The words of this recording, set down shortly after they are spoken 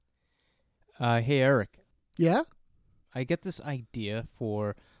Hey, Eric. Yeah? I get this idea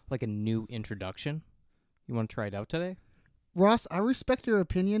for, like, a new introduction. You want to try it out today? Ross, I respect your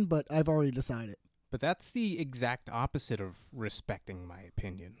opinion, but I've already decided. But that's the exact opposite of respecting my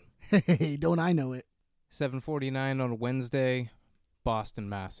opinion. Hey, don't I know it? 7:49 on a Wednesday, Boston,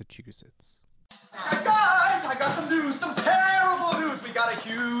 Massachusetts. Guys, I got some news, some terrible news. We got a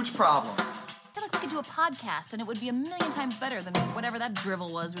huge problem. I feel like we could do a podcast, and it would be a million times better than whatever that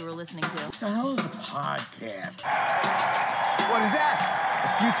drivel was we were listening to. What the hell is a podcast? What is that?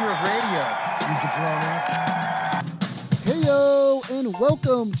 You jabronis. Heyo, and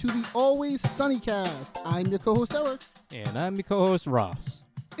welcome to the Always Sunny Cast. I'm your co-host, Eric. And I'm your co-host, Ross.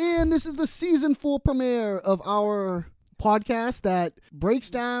 And this is the Season 4 premiere of our podcast that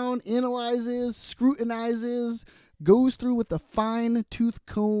breaks down, analyzes, scrutinizes, goes through with a fine-tooth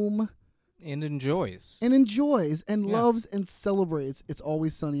comb, And enjoys. and loves and celebrates It's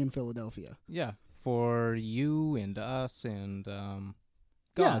Always Sunny in Philadelphia. Yeah, for you and us and,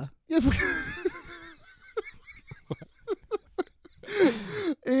 God. Yeah.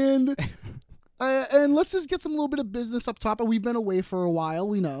 And let's just get some little bit of business up top. We've been away for a while,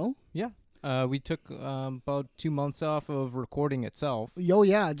 we know. Yeah. We took about 2 months off of recording itself. Oh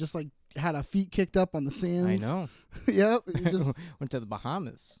yeah, just like had our feet kicked up on the sands. I know. Yep. Just, Went to the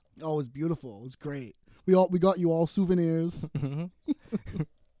Bahamas. oh, it was beautiful. It was great. We got you all souvenirs.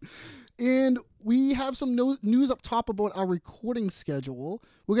 And we have some news up top about our recording schedule.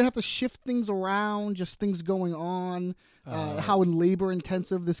 We're going to have to shift things around, just things going on, how labor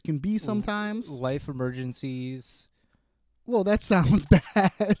intensive this can be sometimes. Life emergencies. Well, that sounds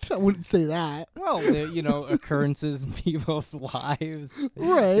bad. I wouldn't say that. Well, occurrences in people's lives.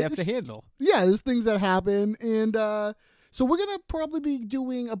 Right. They have to handle. Yeah, there's things that happen. And so we're going to probably be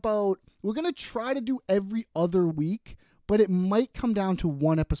doing we're going to try to do every other week, but it might come down to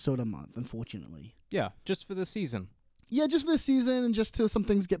one episode a month, unfortunately. Yeah, just for the season. Yeah, just for this season and just till some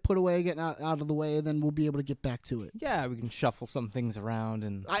things get put away, get out of the way, and then we'll be able to get back to it. Yeah, we can shuffle some things around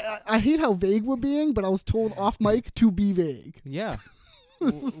and... I hate how vague we're being, but I was told off mic to be vague. Yeah.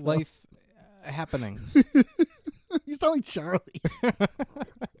 Life happenings. You sound like Charlie.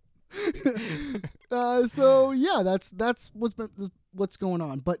 So yeah, that's what's going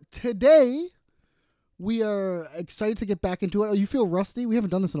on. But today we are excited to get back into it. Oh, you feel rusty? We haven't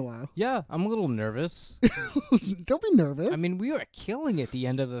done this in a while. Yeah, I'm a little nervous. Don't be nervous. I mean, we were killing it at the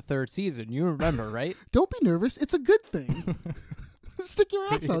end of the third season. You remember, right? Don't be nervous. It's a good thing. Stick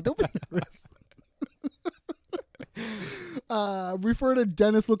your ass out. Don't be nervous. Refer to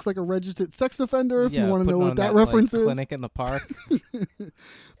Dennis looks like a registered sex offender if you want to know what that reference is. Clinic in the park.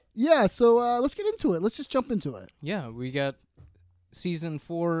 Yeah, so let's get into it. Let's just jump into it. Yeah, we got season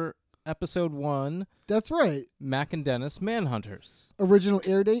 4, episode 1. That's right. Mac and Dennis, Manhunters. Original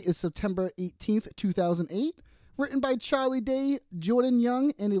air date is September 18th, 2008. Written by Charlie Day, Jordan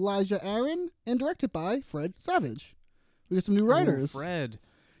Young, and Elijah Aaron, and directed by Fred Savage. We got some new writers. Oh, Fred.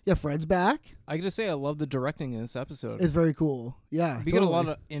 Yeah, Fred's back. I gotta say, I love the directing in this episode. It's very cool. Yeah, We get a lot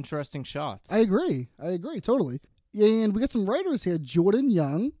of interesting shots. I agree, totally. And we got some writers here. Jordan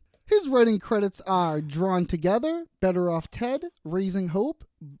Young. His writing credits are Drawn Together, Better Off Ted, Raising Hope,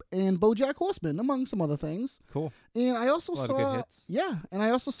 and BoJack Horseman, among some other things. Cool. And I also a lot saw, of good hits. Yeah, and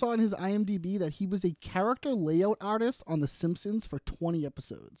I also saw in his IMDb that he was a character layout artist on The Simpsons for 20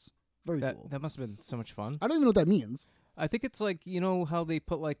 episodes. Very cool. That must have been so much fun. I don't even know what that means. I think it's like, you know how they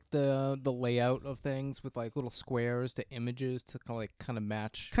put like the layout of things with like little squares to images to kind of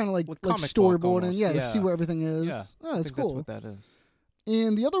match. Kind of like comic book storyboarding, almost. yeah, to see where everything is. Yeah, Oh, I that's think cool. that's what that is.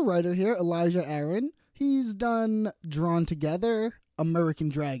 And the other writer here, Elijah Aaron, he's done Drawn Together, American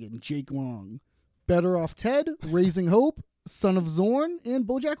Dragon, Jake Long, Better Off Ted, Raising Hope, Son of Zorn, and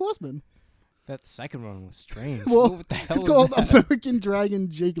BoJack Horseman. That second one was strange. Well, what the hell it's is called that? American Dragon,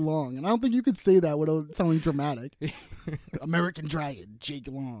 Jake Long, and I don't think you could say that without sounding dramatic. American Dragon, Jake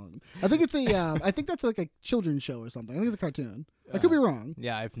Long. I think it's I think that's like a children's show or something. I think it's a cartoon. I could be wrong.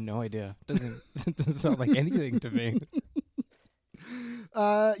 Yeah, I have no idea. Doesn't sound like anything to me.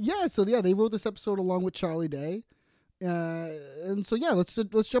 They wrote this episode along with Charlie Day. And so yeah, let's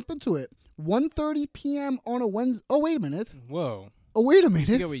jump into it. 1:30 p.m. on a Wednesday. Oh, wait a minute. Whoa. Oh, wait a You minute.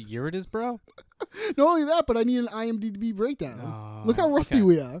 forget what year it is, bro? Not only that, but I need an IMDb breakdown. Oh, Look how rusty okay.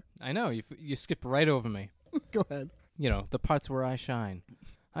 we are. I know. You skipped right over me. Go ahead. You know, the parts where I shine.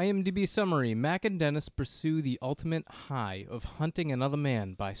 IMDb summary. Mac and Dennis pursue the ultimate high of hunting another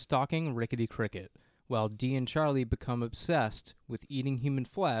man by stalking Rickety Cricket, while Dee and Charlie become obsessed with eating human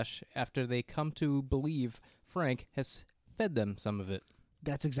flesh after they come to believe Frank has fed them some of it.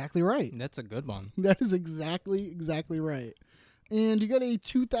 That's exactly right. That's a good one. That is exactly right. And you got a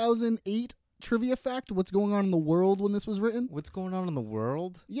 2008 trivia fact? What's going on in the world when this was written? What's going on in the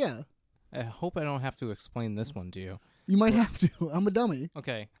world? Yeah. I hope I don't have to explain this one to you. You might have to. I'm a dummy.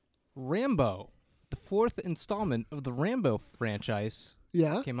 Okay. Rambo, the 4th installment of the Rambo franchise,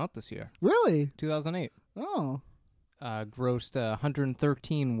 Yeah. came out this year, Really? 2008. Oh. Grossed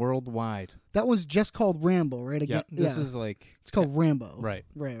 113 worldwide. That was just called Rambo, right? Yeah, this is like... It's called Rambo. Right.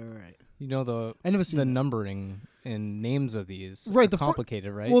 Right. You know I never seen the that. numbering and names of these Right, are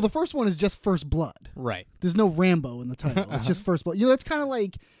complicated, right? Well, the first one is just First Blood. Right. There's no Rambo in the title. It's just First Blood. You know, it's kind of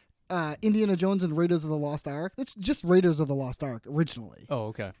like Indiana Jones and Raiders of the Lost Ark. It's just Raiders of the Lost Ark originally. Oh,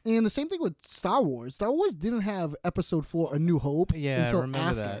 okay. And the same thing with Star Wars. Star Wars didn't have Episode 4, A New Hope, Yeah, I until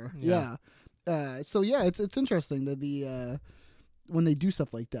remember after. that. Yeah. So yeah, it's interesting that the when they do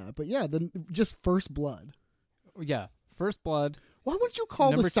stuff like that. But yeah, then just First Blood. Yeah. First Blood. Why wouldn't you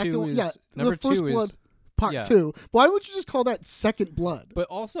call Number the second two one? is- Yeah, number the First two is- Blood Part yeah. 2. Why would you just call that Second Blood? But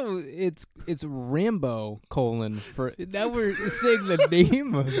also, it's Rambo : for now we're saying the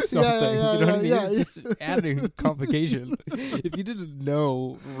name of something. yeah, you know what I mean? yeah. It's just adding complication. If you didn't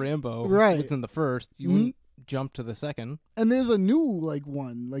know Rambo Right. was in the first, you wouldn't jump to the second. And there's a new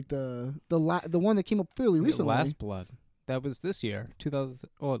one, like the one that came up fairly recently. Last Blood. That was this year,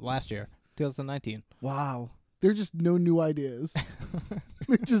 last year, 2019. Wow. They're just no new ideas.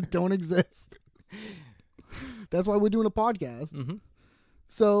 They just don't exist. That's why we're doing a podcast. Mm-hmm.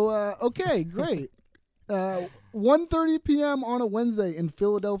 So, okay, great. 1:30 p.m. on a Wednesday in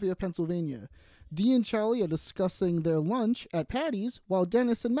Philadelphia, Pennsylvania. Dee and Charlie are discussing their lunch at Patty's, while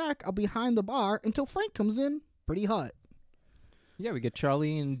Dennis and Mac are behind the bar until Frank comes in pretty hot. Yeah, we get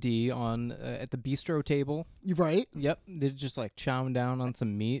Charlie and Dee on at the bistro table. You right? Yep, they're just like chowing down on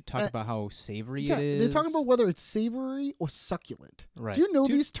some meat, talking about how savory Yeah, it is. they're talking about whether it's savory or succulent. Right. Do you know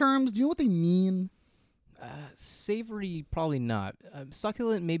these terms? Do you know what they mean? Savory, probably not.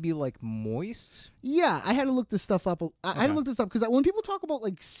 Succulent, maybe like moist. Yeah, I had to look this stuff up. I had to Okay. look this up because when people talk about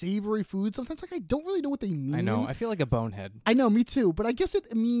like savory food, sometimes like I don't really know what they mean. I know. I feel like a bonehead. I know, me too. But I guess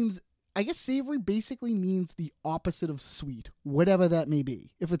it means. I guess savory basically means the opposite of sweet, whatever that may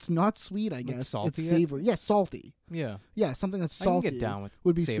be. If it's not sweet, I guess salty? it's savory. Yeah, salty. Yeah. Yeah, something that's I can salty get down with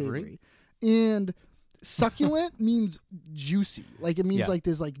would be savory. And succulent means juicy. Like it means Yeah. like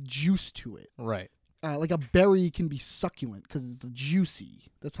there's like juice to it. Right. Like a berry can be succulent because it's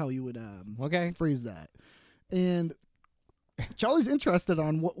juicy. That's how you would Okay. phrase that. And Charlie's interested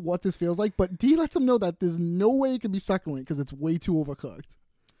on what this feels like, but Dee lets him know that there's no way it can be succulent because it's way too overcooked.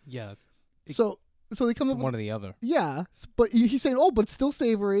 Yeah. So they come It's up with, one or the other. yeah, but he's saying, oh, but it's still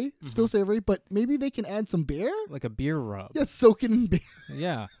savory. It's still savory, but maybe they can add some beer? Like a beer rub. Yeah, soak it in beer.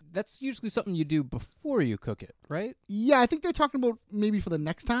 Yeah. That's usually something you do before you cook it, right? Yeah, I think they're talking about maybe for the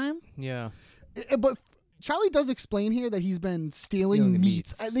next time. Yeah. But Charlie does explain here that he's been stealing the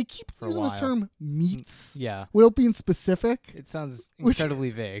meats. meats They keep for a using this while. term meats Yeah. without being specific. It sounds Which-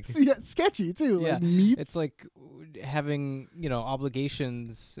 incredibly vague. Yeah, sketchy too. Yeah. Like meats. It's like having,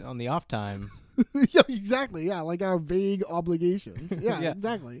 obligations on the off time. Yeah, exactly. Yeah, like our vague obligations. Yeah, Yeah.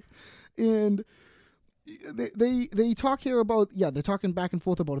 exactly. And they talk here about they're talking back and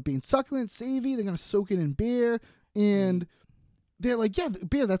forth about it being succulent, savvy. They're gonna soak it in beer, and they're like, yeah,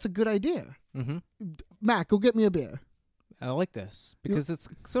 beer. That's a good idea. Mm-hmm. Mac, go get me a beer. I like this because it's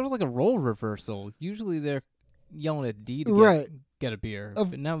sort of like a role reversal. Usually they're yelling at D to Right. get a beer,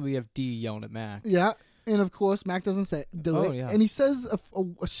 but now we have D yelling at Mac. Yeah, and of course Mac doesn't do Oh, it, yeah. and he says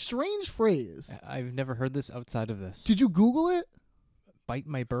a strange phrase. I've never heard this outside of this. Did you Google it? Bite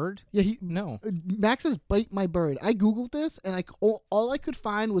my bird? Yeah, No. Max says, "Bite my bird." I googled this, and all I could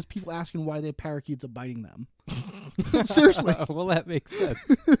find was people asking why their parakeets are biting them. Seriously, Well, that makes sense.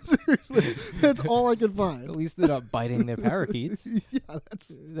 seriously, that's all I could At find. least they're not biting their parakeets. Yeah,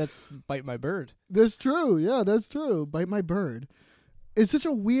 That's bite my bird. that's true. Yeah, that's true. Bite my bird. It's such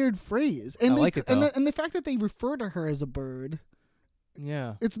a weird phrase, and I they, like it, and though. and the fact that they refer to her as a bird,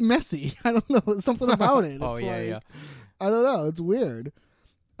 Yeah. it's messy. I don't know. There's something about it. Oh, It's yeah, like, yeah. I don't know. It's weird.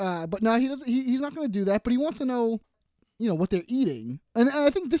 But no, he doesn't. He's not going to do that. But he wants to know, what they're eating. And I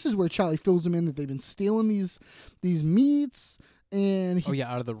think this is where Charlie fills him in that they've been stealing these meats and Oh,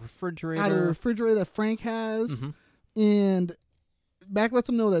 yeah, out of the refrigerator. out of the refrigerator that Frank has. Mhm. And Mac lets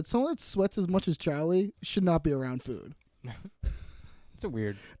him know that someone that sweats as much as Charlie should not be around food. It's a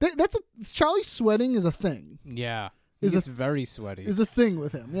weird. Charlie sweating is a thing. Yeah. Is It's very sweaty. Is a thing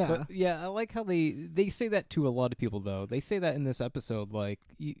with him. Yeah. But yeah, I like how they say that to a lot of people though. They say that in this episode, like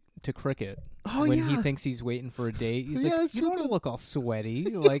to Cricket, Oh, when yeah. he thinks he's waiting for a date. He's Yeah, like, that's "You true, don't want too. to look all sweaty."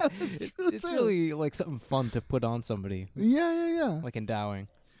 Like that's true, it's too. really like something fun to put on somebody, Yeah. like endowing.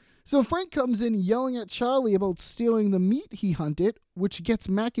 So Frank comes in yelling at Charlie about stealing the meat he hunted, which gets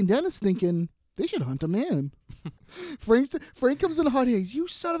Mac and Dennis thinking they should hunt a man. Frank comes in hot haze. You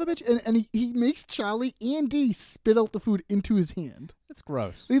son of a bitch. And he makes Charlie and Dee spit out the food into his hand. That's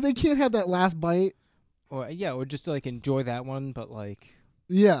gross. They can't have that last bite. Or just like enjoy that one, but like,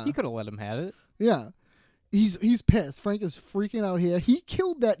 Yeah. you could have let him have it. Yeah. He's pissed. Frank is freaking out here. He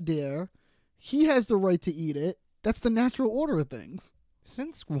killed that deer. He has the right to eat it. That's the natural order of things.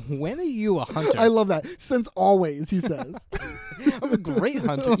 Since when are you a hunter? I love that. Since always, he says. I'm a great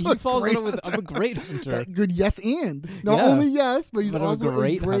hunter. He falls in with, I'm a great hunter. That good yes and. Not Yeah. only yes, but he's But also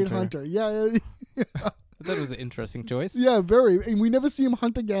a great hunter. Yeah. That was an interesting choice. Yeah, very. And we never see him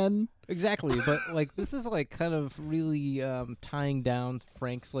hunt again. Exactly, but like this is like kind of really tying down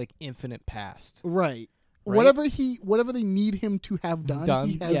Frank's like infinite past. Right. Right? Whatever they need him to have done,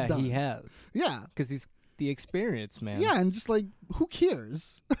 he has done. he has. Yeah. Because he's the experience, man. Yeah, and just like, who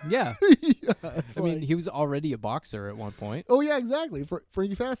cares? Yeah. Yeah, it's I mean, like- he was already a boxer at one point. Oh, yeah, exactly.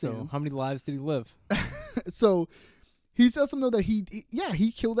 Frankie So Fasthands. how many lives did he live? So he lets him know that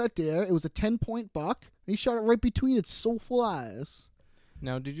he killed that deer. It was a 10-point buck. He shot it right between its soulful eyes.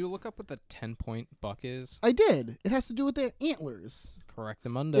 Now, did you look up what the 10-point buck is? I did. It has to do with their antlers.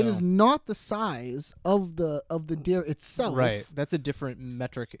 Correctamundo. It is not the size of the deer itself. Right. That's a different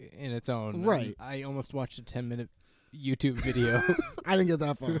metric in its own. Right. I almost watched a 10-minute YouTube video. I didn't get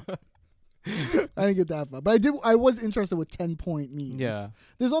that far. But I was interested what 10-point means. Yeah.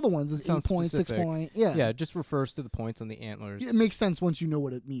 There's other ones. There's Sounds 8-point, specific. 6-point. Yeah. Yeah, it just refers to the points on the antlers. It makes sense once you know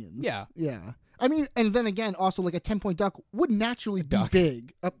what it means. Yeah. Yeah. I mean, and then again, also like a 10-point duck would naturally be duck.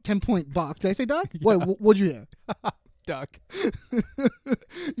 big. A 10-point buck. Did I say duck? What'd you hear? Duck.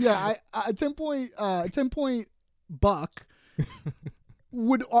 Yeah, a 10-point buck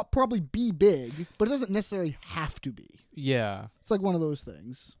would probably be big, but it doesn't necessarily have to be. Yeah. It's like one of those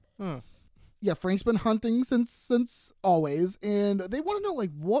things. Huh. Yeah, Frank's been hunting since always, and they want to know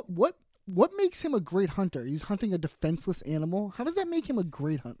like what makes him a great hunter. He's hunting a defenseless animal. How does that make him a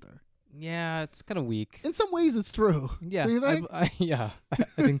great hunter? Yeah, it's kind of weak. In some ways, it's true. Yeah. Do you think? I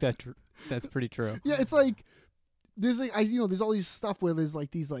think that's pretty true. Yeah, it's like there's like there's all these stuff where there's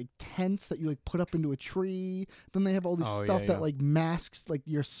like these like tents that you like put up into a tree. Then they have all this stuff that like masks like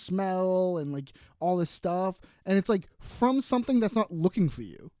your smell and like all this stuff, and it's like from something that's not looking for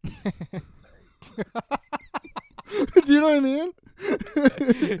you. Do you know what I mean?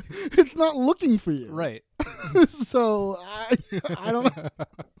 It's not looking for you, Right. So I don't know.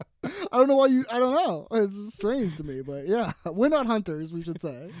 I don't know why you. I don't know. It's strange to me, but yeah, we're not hunters. We should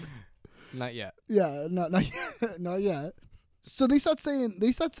say. Not yet. Yeah, not yet. Not yet. So they start saying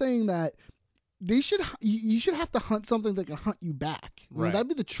that you should have to hunt something that can hunt you back. You know, Right. that'd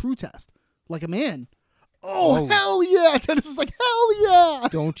be the true test, like a man. Oh, Oh. hell yeah! Dennis is like, hell yeah!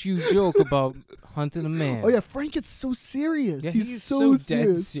 Don't you joke about hunting a man. Oh yeah, Frank gets so serious. Yeah, he's so dead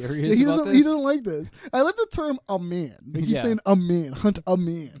serious. serious He about doesn't. this. He doesn't like this. I like the term "a man." They keep Yeah. saying "a man," hunt a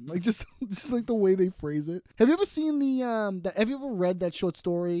man. Like just like the way they phrase it. Have you ever seen have you ever read that short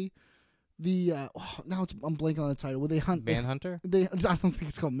story? I'm blanking on the title. Where they hunt Manhunter? I don't think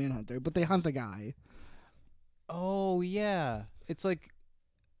it's called Manhunter, but they hunt a guy. Oh yeah, it's like.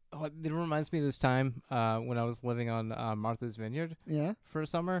 Oh, it reminds me of this time when I was living on Martha's Vineyard Yeah. for a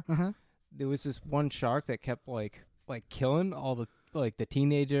summer. Uh-huh. There was this one shark that kept like killing all the the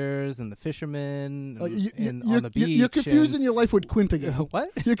teenagers and the fishermen and on the beach. You're confusing your life with Quint again.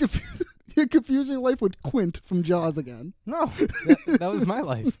 What? You're confusing your life with Quint from Jaws again. No, that was my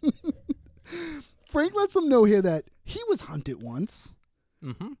life. Frank lets him know here that he was hunted once.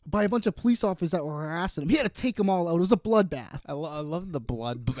 Mm-hmm. By a bunch of police officers that were harassing him. He had to take them all out. It was a bloodbath. I love the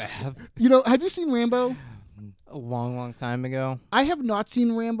blood bath. You know, have you seen Rambo? A long time ago. I have not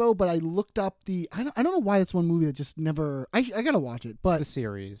seen Rambo, but I looked up I don't know why it's one movie that just never. I gotta watch it, but The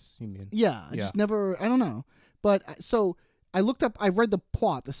series, you mean? yeah, I just never. I don't know, but so I looked up. I read the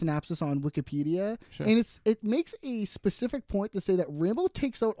plot, the synopsis on Wikipedia, Sure. and it makes a specific point to say that Rambo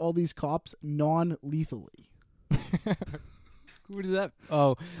takes out all these cops non-lethally. What is that?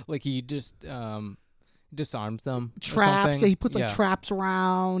 Oh, like he just disarms them. Traps. Yeah, he puts like Yeah. traps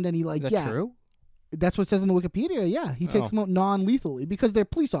around, and he like Is that true? That's what it says in the Wikipedia. Yeah, he takes them out non-lethally because they're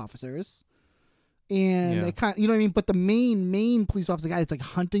police officers, and they kind, you know what I mean. But the main police officer guy that's like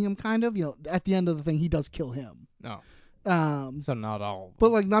hunting him, kind of, you know, at the end of the thing, he does kill him. No. So not all.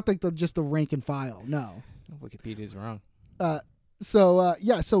 but like not like just the rank and file. No. Wikipedia's wrong. So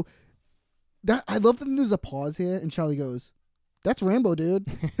that I love that there's a pause here, and Charlie goes, "That's Rambo, dude."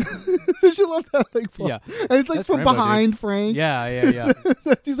 She love that like pause. Yeah. And it's like That's from Rambo, behind dude. Frank. Yeah.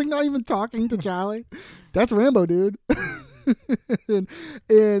 He's like not even talking to Charlie. That's Rambo, dude.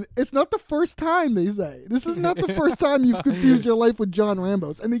 and it's not the first time they say. This is not the first time you've confused your life with John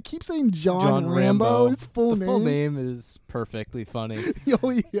Rambo's. And they keep saying John Rambo. His full name. The full name is perfectly funny.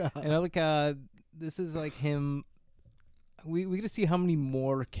 Oh, yeah. And I like, this is like him. We get to see how many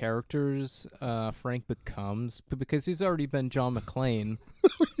more characters Frank becomes, but because he's already been John McClane.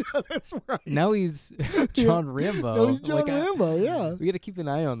 Yeah, that's right. Now he's John Rambo. No, he's John Rambo. Yeah, we got to keep an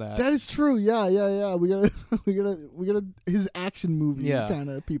eye on that. that is true. Yeah. We gotta his action movie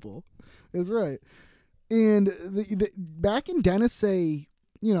kind of people. That's right. And back in Dennis say,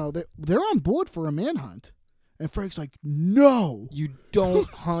 they're on board for a manhunt, and Frank's like, no, you don't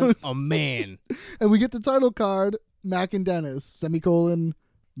hunt a man. And we get the title card. Mac and Dennis,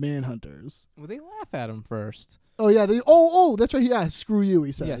 Manhunters. Well, they laugh at him first. Oh, yeah. That's right. Yeah, screw you,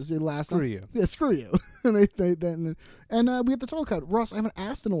 he says. Yes, They laugh screw you. Yeah, screw you. And we get the title card. Ross, I haven't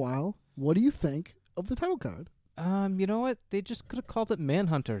asked in a while, what do you think of the title card? You know what? They just could have called it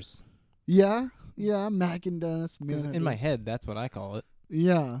Manhunters. Yeah, Mac and Dennis, Manhunters. In my head, that's what I call it.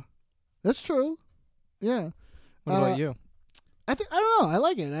 Yeah, that's true. Yeah. What about you? I don't know. I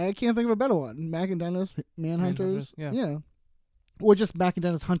like it. I can't think of a better one. Mac and Dennis, Manhunters. Yeah. Or just Mac and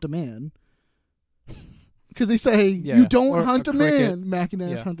Dennis hunt a man. Because they say, you don't hunt a man. Mac and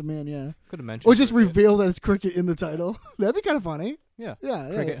Dennis hunt a man, yeah. Could have mentioned. Or just reveal that it's cricket in the title. That'd be kind of funny. Yeah.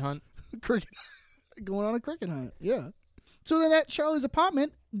 Cricket hunt. Cricket. Going on a cricket hunt, yeah. So then at Charlie's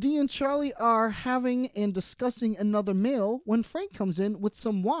apartment, Dee and Charlie are having and discussing another meal when Frank comes in with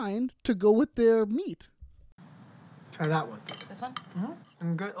some wine to go with their meat. Try that one. This one? Mm-hmm.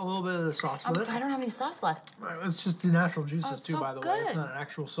 And get a little bit of the sauce with it. I don't have any sauce left. It's just the natural juices, too, so by the way. good. It's not an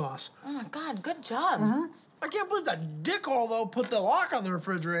actual sauce. Oh, my God. Good job. Mm-hmm. I can't believe that dickhole, though, put the lock on the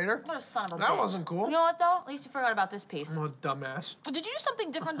refrigerator. What a son of a bitch. That wasn't cool. You know what, though? At least you forgot about this piece. I'm a dumbass. Did you do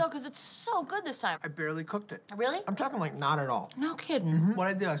something different, though? Because it's so good this time. I barely cooked it. Really? I'm talking like not at all. No kidding. Mm-hmm. What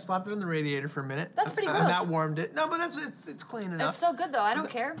I did, I slapped it in the radiator for a minute. That's pretty And gross. that warmed it. No, but it's clean enough. It's so good, though. I don't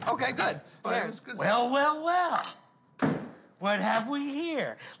care. Okay, good. Fair. It's good. Well. What have we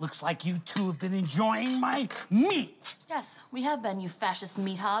here? Looks like you two have been enjoying my meat. Yes, we have been, you fascist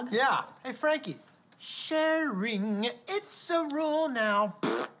meat hog. Yeah. Hey, Frankie. Sharing, it's a rule now.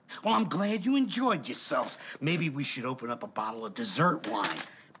 Well, I'm glad you enjoyed yourselves. Maybe we should open up a bottle of dessert wine.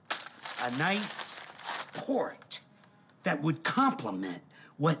 A nice port that would complement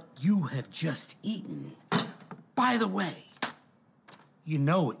what you have just eaten. By the way, you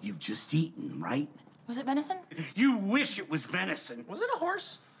know what you've just eaten, right? Was it venison? You wish it was venison. Was it a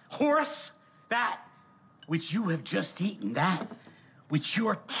horse? Horse? That which you have just eaten, that which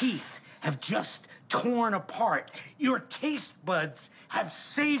your teeth have just torn apart, your taste buds have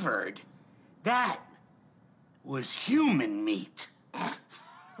savored. That was human meat.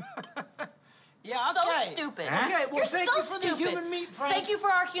 Yeah, So okay. stupid. Okay, well, You're thank so you for stupid. the human meat, Frank. Thank you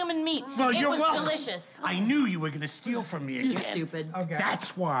for our human meat. Well, it you're was welcome. delicious. I knew you were going to steal from me again. You stupid. Okay.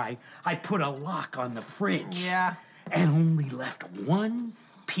 That's why I put a lock on the fridge. Yeah. And only left one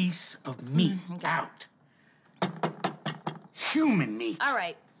piece of meat out. Human meat. All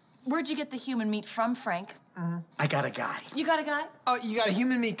right. Where'd you get the human meat from, Frank? I got a guy. You got a guy? Oh, you got a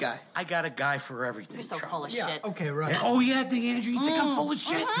human meat guy. I got a guy for everything. You're so Charlie. full of Yeah, shit. okay, right. Oh, yeah, Andrew, you think I'm full of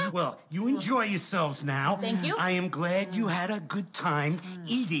shit? Well, you enjoy yourselves now. Thank you. I am glad you had a good time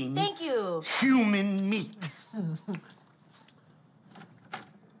eating Thank you. human meat.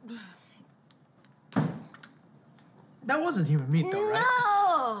 That wasn't human meat, though,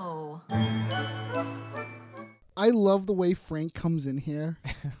 right? No. I love the way Frank comes in here.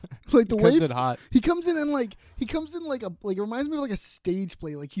 Like the Comes way in hot. he comes in and like it reminds me of like a stage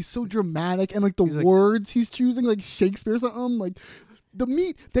play. Like he's so dramatic and like the He's like- words he's choosing, like Shakespeare or something. Like the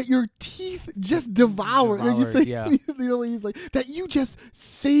meat that your teeth just devoured. Like you say, yeah. he's like that you just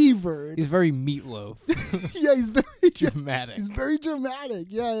savored. He's very meatloaf. Yeah, he's very Dramatic. He's very dramatic.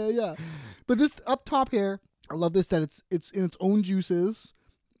 Yeah. But this up top here, I love this that it's in its own juices.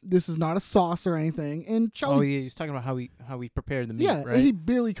 This is not a sauce or anything. And Charlie, Oh, yeah, he's talking about how he prepared the meat, yeah, right? he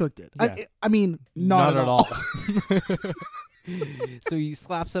barely cooked it. Yeah. I mean, not at all. So he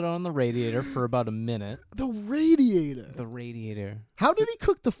slaps it on the radiator for about a minute. The radiator. The radiator. How did he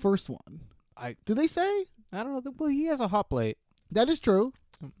cook the first one? Did they say? I don't know. Well, he has a hot plate. That is true.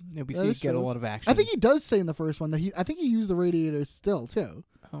 Yeah, we That see is get a true. lot of action. I think he does say in the first one that I think he used the radiator still too.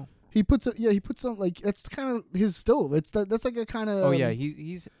 Oh. He puts it. Yeah, he puts on like that's kind of his stove. That's like a kind of. Oh yeah,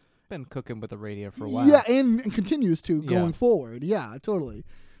 he's been cooking with the radiator for a while. Yeah, and continues to going Yeah. forward. Yeah, totally.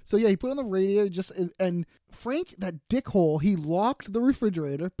 So yeah, he put on the radiator and Frank, that dickhole, he locked the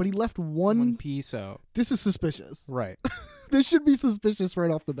refrigerator, but he left one One piece out. This is suspicious. Right. This should be suspicious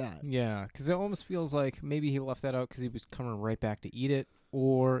right off the bat. Yeah, because it almost feels like maybe he left that out because he was coming right back to eat it,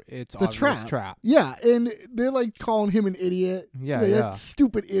 or it's The obvious trap. Yeah, and they're like calling him an idiot. Yeah, Like, yeah. that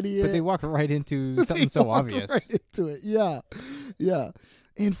stupid idiot. But they walk right into They something so walk obvious. Right into it. Yeah. Yeah.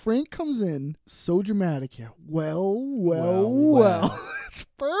 And Frank comes in so dramatic here. Well. It's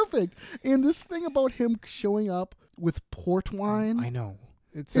perfect. And this thing about him showing up with port wine. I know.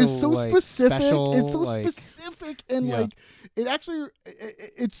 It's It's so like, specific. special, It's so like, specific, and yeah. like it actually,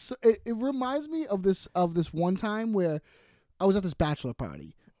 it reminds me of this one time where I was at this bachelor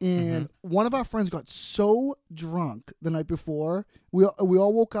party, and one of our friends got so drunk the night before. We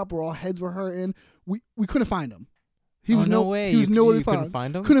all woke up. Our heads were hurting. We couldn't find him. He was no way. He was You nowhere to couldn't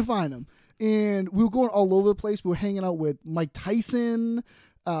find him? Couldn't find him, and we were going all over the place. We were hanging out with Mike Tyson.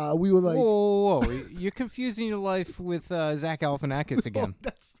 We were like, whoa. You're confusing your life with Zach Galifianakis again.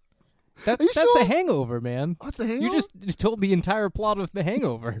 That's That's you sure? The Hangover, man. What's the Hangover? You just told the entire plot of the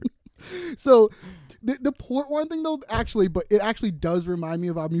Hangover. So the port wine thing though, but it actually does remind me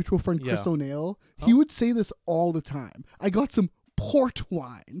of our mutual friend Chris Yeah. O'Neill. He would say this all the time. I got some port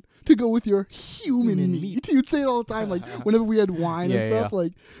wine to go with your human meat. He would say it all the time, like whenever we had wine and stuff. Yeah.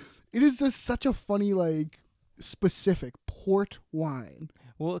 Like it is just such a funny, like specific port wine.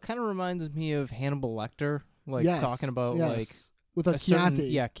 Well, it kind of reminds me of Hannibal Lecter, like Yes, talking about yes. like with a certain,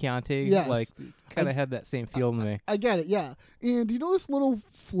 Chianti. Chianti. Yes. Like kind of had that same feel to me. I get it, yeah. And do you know this little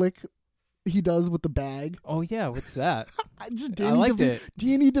flick he does with the bag? Oh yeah, what's that? Just I liked it.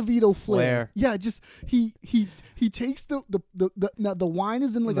 Danny DeVito Flair. Yeah, just he takes the wine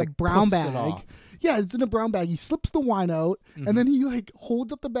is in like a Like, brown puffs it bag. off. Yeah, it's in a brown bag. He slips the wine out, and then he like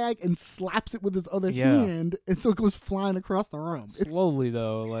holds up the bag and slaps it with his other Yeah. hand, and so it goes flying across the room. Slowly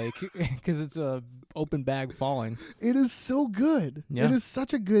though, like because it's a open bag falling. It is so good. Yeah. It is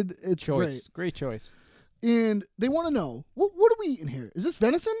such a good. It's Choice, great choice. great. And they want to know what are we eating here? Is this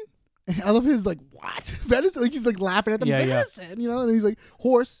venison? And I love his like what venison? Like he's like laughing at them. Yeah, venison, you know? And he's like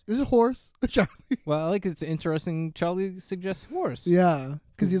horse. Is it horse? Charlie. Well, I like it's interesting. Charlie suggests horse. Yeah,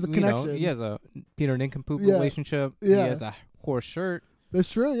 because he has a You know, connection. he has a Peter Nincompoop Yeah. relationship. Yeah. He has a horse shirt.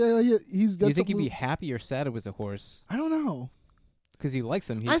 That's true. Yeah, he's got. Do you think he'd something- be happy or sad it was a horse? I don't know. Because he likes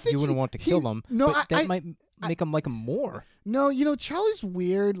him. I think He wouldn't he- want to he- kill them. no, but that I- might make him like him more. No, you know Charlie's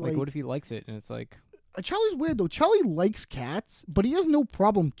weird. Like, Like, what if he likes it and it's like, Charlie's weird though. Charlie likes cats, but he has no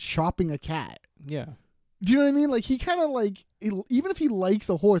problem chopping a cat. yeah. Do you know what I mean? Like he kind of like even if he likes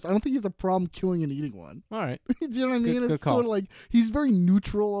a horse, I don't think he has a problem killing and eating one. All right. Do you know what I mean? Good It's call. sort of like he's very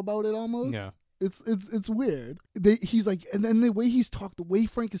neutral about it almost. Yeah. It's weird. He's like, and then the way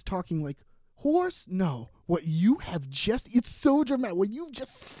Frank is talking, like horse. No, what you have it's so dramatic. What you've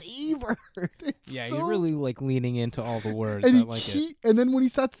just savored. It's Yeah, so, you're really like leaning into all the words. And I he like it. and then when he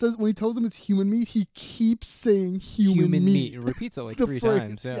tells him it's human meat, he keeps saying human meat. It repeats it like The 3 phrase,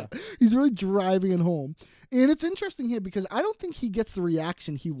 times. Yeah. He's really driving it home. And it's interesting here because I don't think he gets the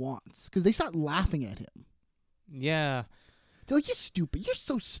reaction he wants because they start laughing at him. Yeah. They're like, "You're stupid. You're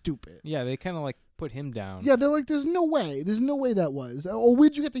so stupid." Yeah, they kind of like put him down. Yeah, they're like, "There's no way. There's no way that was." Oh,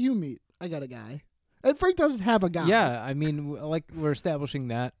 where'd you get the human meat? I got a guy. And Frank doesn't have a guy. Yeah, I mean, like we're establishing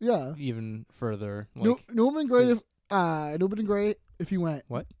that Yeah. even further. Like, No, it would have been great his- if he went.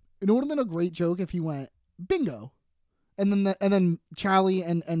 What? It would have been a great joke if he went bingo, and then Charlie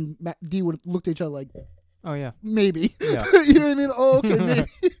and D would have looked at each other like Oh yeah. maybe. Yeah. You know what I mean? Oh, okay, maybe.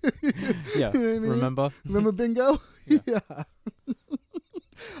 Yeah. You know what I mean? Remember? Bingo? Yeah.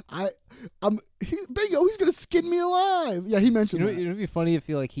 Bingo. He's gonna skin me alive. Yeah, he mentioned that. It would be funny if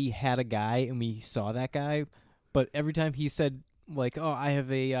he had a guy and we saw that guy, but every time he said like, "Oh, I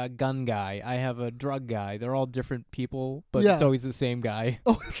have a gun guy, I have a drug guy," they're all different people, but Yeah. it's always the same guy.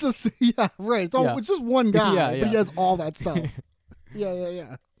 Oh, it's just, yeah, right. Yeah. It's just one guy, Yeah, but yeah. he has all that stuff.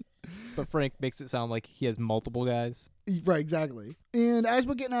 Yeah. But Frank makes it sound like he has multiple guys. Right, exactly. And as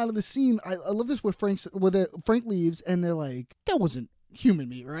we're getting out of the scene, I love this where Frank leaves and they're like, "That wasn't human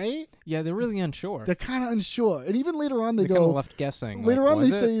meat, right?" Yeah, they're really unsure. They're kind of unsure, and even later on they kind of go. left guessing. Later like, on, they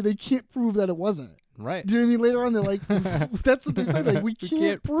was it? say they can't prove that it wasn't. Right. Do you know what I mean? Later on, they're like, that's what they say. Like, we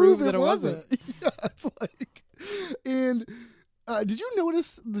can't prove it wasn't. Yeah, it's like, and did you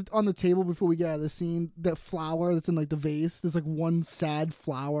notice on the table before we get out of the scene that flower that's in like the vase? There's like one sad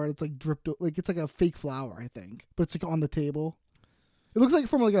flower that's like dripped, like it's like a fake flower, I think, but it's like on the table. It looks like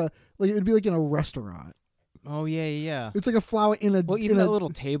from like it'd be like in a restaurant. Oh yeah. It's like a flower in a. Well, even in that a, little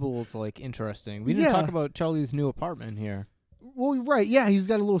table is like interesting. We didn't Yeah. talk about Charlie's new apartment here. Well, right, yeah, he's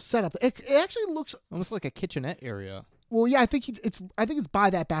got a little setup. It actually looks. Almost like a kitchenette area. Well, yeah, I think it's by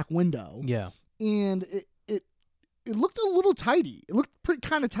that back window. Yeah. And it looked a little tidy. It looked pretty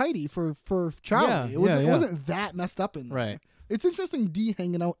kind of tidy for Charlie. Yeah, It wasn't that messed up in there. Right. It's interesting Dee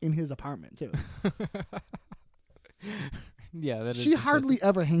hanging out in his apartment too. Yeah, that is She hardly interesting.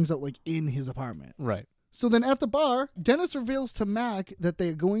 ever hangs out like in his apartment. Right. So then at the bar, Dennis reveals to Mac that they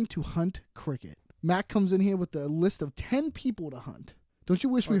are going to hunt Cricket. Mac comes in here with a list of 10 people to hunt. Don't you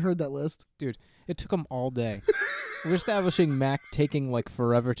wish we heard that list? Dude, it took him all day. We're establishing Mac taking like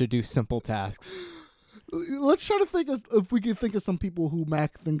forever to do simple tasks. Let's try to think if we can think of some people who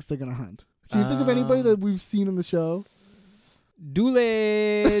Mac thinks they're going to hunt. Can you think of anybody that we've seen in the show?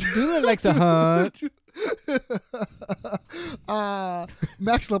 Dooley likes to hunt.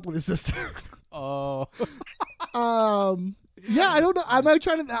 Mac slept with his sister. Oh. Yeah, I don't know. I'm not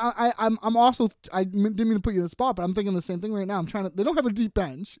trying to. I'm also. I didn't mean to put you in the spot, but I'm thinking the same thing right now. I'm trying to. They don't have a deep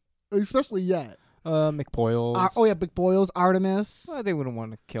bench, especially yet. McBoyles. Big Boyles, Artemis, Well, they wouldn't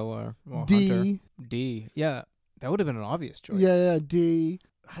want to kill her. Well, D. Hunter. D. Yeah, that would have been an obvious choice. Yeah, D.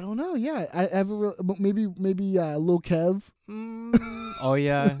 I don't know. Yeah, I ever maybe Lil Kev. Oh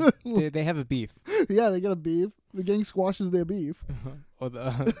yeah, they have a beef. Yeah, they got a beef. The gang squashes their beef. Or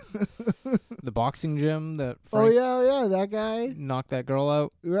the boxing gym that Oh Frank yeah, that guy. knocked that girl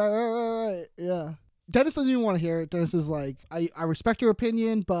out. Right. Yeah. Dennis doesn't even want to hear it. Dennis is like, I respect your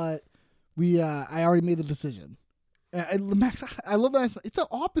opinion, but I already made the decision. And Max, I love that. It's the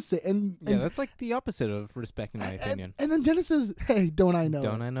opposite. And That's like the opposite of respecting my opinion. And then Dennis says, "Hey, don't I know?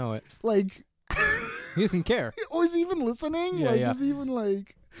 Don't I know it? Like, He doesn't care. or is he even listening? Yeah, like, yeah. is he even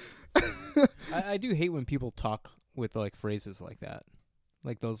like? I do hate when people talk with like phrases like that,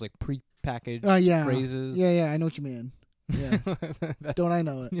 like those like pre-packaged Yeah. phrases. Yeah. I know what you mean. Yeah. Don't I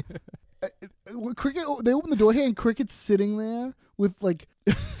know it? Cricket. They open the door here, and Cricket's sitting there with like,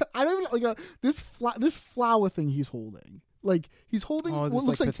 I don't even like this flower thing he's holding. Like he's holding Oh, what this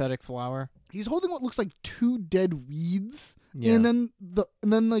looks like like pathetic flower. he's holding what looks like 2 dead weeds, Yeah. and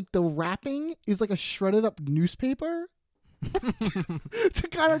then like the wrapping is like a shredded up newspaper to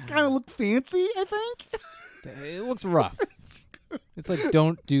kind of look fancy. I think It looks rough. It's like,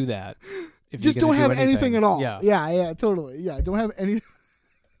 don't do that. If just you're don't gonna have do anything at all. Yeah. Yeah, totally. Yeah, don't have any.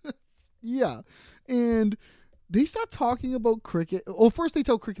 Yeah, and they start talking about Cricket. Well, first they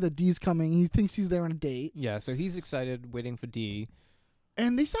tell Cricket that Dee's coming. He thinks he's there on a date, Yeah, so he's excited, waiting for D.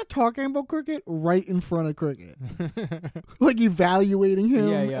 and they start talking about Cricket right in front of Cricket, like evaluating him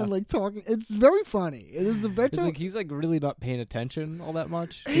Yeah. and like talking. It's very funny. It is a It's better. like he's like really not paying attention all that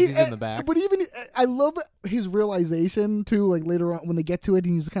much because he's in the back. But even I love his realization too. Like later on when they get to it,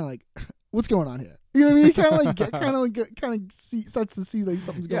 he's kind of like, "What's going on here?" You know what I mean? He kind of starts to see like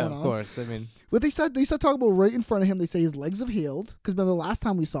something's Yeah, going on. of course. I mean, But they start talking about right in front of him. They say his legs have healed because remember the last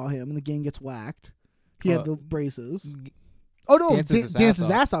time we saw him and the gang gets whacked, he had the braces. Oh no, dances dances his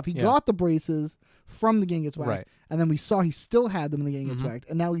his ass ass off. He Yeah. got the braces from the gang gets whacked, Right. and then we saw he still had them and the gang gets Mhm. whacked,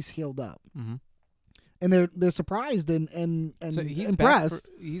 and now he's healed up. mm-hmm. And they're surprised and So he's impressed.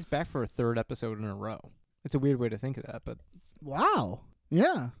 he's back for a 3rd episode in a row. It's a weird way to think of that, but Wow.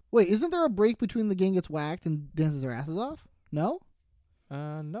 Yeah. Wait, isn't there a break between the gang gets whacked and dances their asses off? No.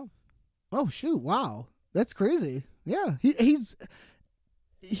 no. Oh shoot! Wow, that's crazy. Yeah, he's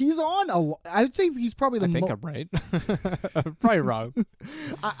on a. I'd say he's probably the. I think I'm right. I'm probably wrong.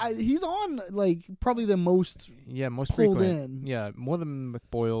 He's on like probably the most Yeah, most pulled frequent. in. Yeah, more than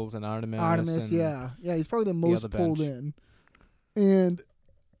McBoyles and Artemis. Artemis. and Yeah, he's probably the most other pulled bench. in, and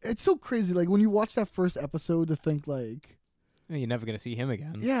it's so crazy. Like when you watch that first episode, to think like, You're never gonna see him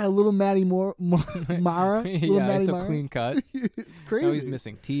again. yeah, little Maddie Mara, little yeah, Maddie it's so Mara. clean cut. It's crazy. Now he's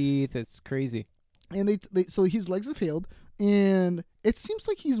missing teeth. It's crazy. And they so his legs have healed, and it seems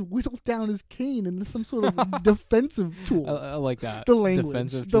like he's whittled down his cane into some sort of defensive tool. I like that. The language,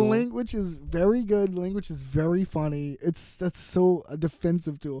 Defensive the tool. language is very good. The language is very funny. That's so a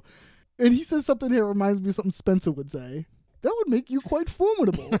defensive tool. And he says something here that reminds me of something Spencer would say. That would make you quite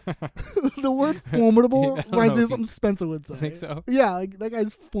formidable. The word formidable Yeah, I don't reminds me know of something Spencer would say. think so. Yeah, like that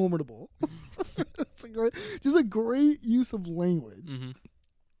guy's formidable. It's just a great use of language. Mhm.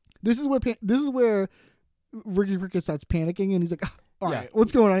 This is where Ricky Cricket starts panicking, and he's like, "All Yeah. right,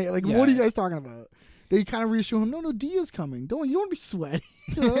 what's going on here? Like, Yeah, what are you yeah. guys talking about?" They kind of reassure him, "No, D is coming. You don't want to be sweaty."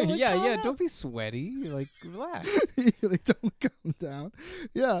 You know, like, yeah, calm yeah. down. Don't be sweaty. Like, relax. They don't calm down.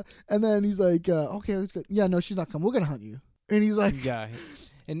 Yeah, and then he's like, "Okay, let's go." Yeah, no, she's not coming. We're gonna hunt you. And he's like, Yeah,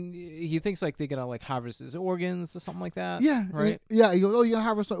 and he thinks like they're gonna like harvest his organs or something like that. "Yeah, right. Yeah." He goes, "Oh, you're gonna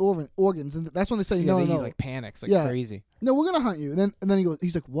harvest my organs," and that's when they say, Yeah, "No, then no, he like panics like Yeah. crazy. no, we're gonna hunt you." And then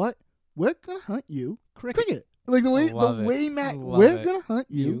he's like, "What? We're gonna hunt you, Cricket. Like the Love it. way Matt, Love we're it. gonna hunt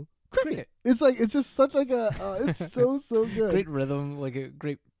you, You cricket. It's like it's just such like a it's so good. Great rhythm, like a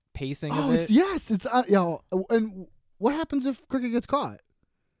great pacing Oh, of it. it's and what happens if Cricket gets caught?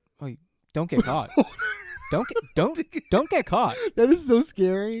 Oh, don't get caught. don't get caught. That is so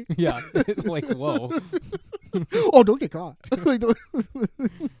scary. Yeah, like whoa. Oh, don't get caught.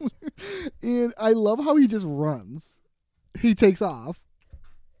 And I love how he just runs. He takes off.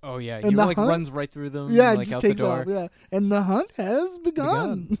 Oh yeah, And he the like hunt? runs right through them. Yeah, like just out takes the door. off. Yeah, and the hunt has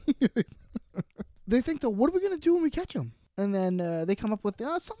begun. They think, though, what are we gonna do when we catch him? And then they come up with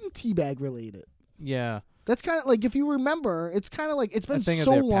something teabag related. Yeah, That's kind of like, if you remember, it's kind of like, it's been thing of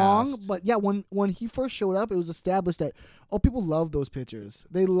so their long, past. but yeah, when he first showed up, it was established that people love those pictures.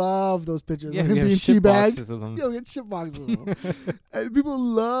 They love those pictures. yeah. of him We have being shit teabagged. boxes of them. Yeah, we had shit boxes of them. And people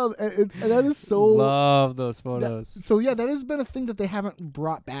love, and that is so. Love those photos. So yeah, that has been a thing that they haven't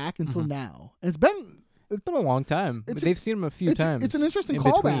brought back until now. And it's been It's been a long time. It's They've seen him a few times. it's an interesting in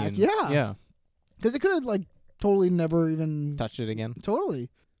callback, between. yeah. Yeah. because they could have like totally never even Touched it again. totally.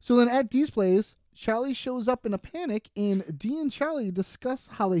 So then at Dee's place, Charlie shows up in a panic, and Dee and Charlie discuss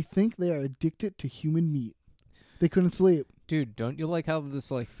how they think they are addicted to human meat. They couldn't sleep. Dude, don't you like how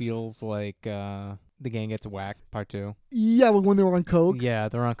this like feels like the gang gets whacked part 2? Yeah, when they were on coke. Yeah,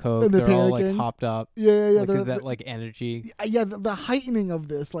 they're on coke. And they're They're all like panicking. hopped up. Yeah. Like They're, that like energy. yeah, the heightening of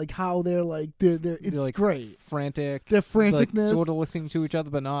this, like how they're like it's They're, like, great. Frantic. Their Like franticness, sort of listening to each other,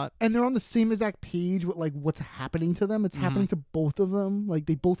 but not. and they're on the same exact page with like what's happening to them. It's happening to both of them. Like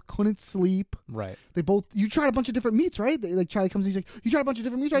they both couldn't sleep. Right. You tried a bunch of different meats, right? Like Charlie comes in, he's like, you tried a bunch of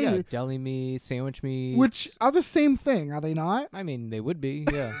different meats, right? Yeah, deli meat, sandwich meat. Which are the same thing, are they not? I mean, they would be.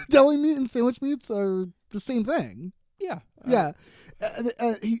 Yeah. Deli meat and sandwich meats are the same thing. Yeah. Yeah.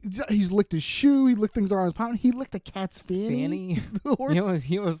 He's licked his shoe. He licked things around his pound. He licked a cat's fanny. Fanny. The horse-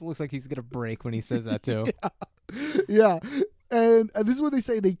 He almost looks like he's gonna break when he says that too. Yeah. And this is what they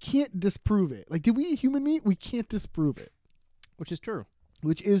say. They can't disprove it. Like, did we eat human meat? We can't disprove it. Which is true.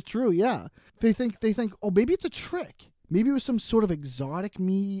 Which is true, yeah. They think, oh, maybe it's a trick. Maybe it was some sort of exotic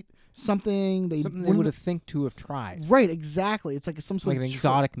meat, something they would have think to have tried. Right, exactly. It's like some sort Like of an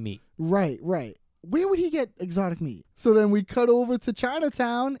exotic meat. Right. Where would he get exotic meat? So then we cut over to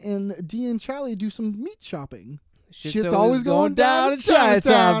Chinatown, and Dee and Charlie do some meat shopping. Shit's always going down in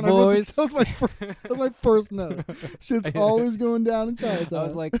Chinatown, boys. That was my first note. Shit's always going down in Chinatown. I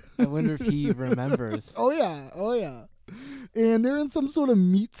was like, I wonder if he remembers. Oh yeah. And they're in some sort of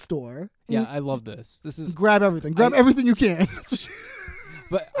meat store. Yeah, And I love this. This is, grab everything. Grab everything you can.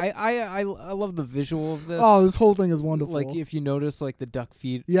 but I love the visual of this. Oh, this whole thing is wonderful. Like if you notice, like the duck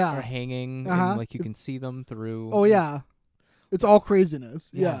feet Yeah. are hanging, Uh-huh. and like you can see them through. Oh yeah, it's all craziness.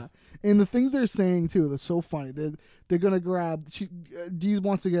 Yeah. And the things they're saying too, they're so funny. They're gonna grab. Dee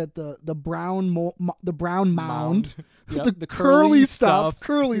wants to get the brown mound. Yep, the curly stuff,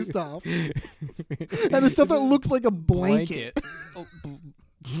 curly stuff, and the stuff that looks like a blanket. Oh,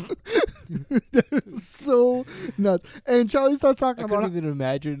 So nuts. And Charlie starts talking I about. couldn't even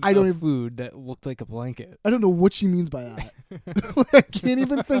imagine I don't even- food that looked like a blanket. I don't know what she means by that. I can't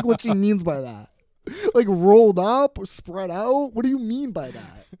even think what she means by that. Like rolled up or spread out. What do you mean by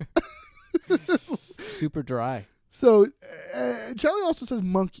that? Super dry. So Charlie also says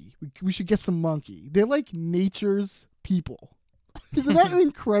monkey. We should get some monkey. They're like nature's people. Isn't that an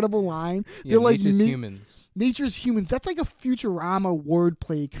incredible line? Yeah, They're like nature's humans. Nature's humans. That's like a Futurama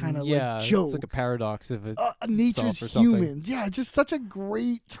wordplay kind of like joke. It's like a paradox of it. Nature's or something. humans. Yeah, just such a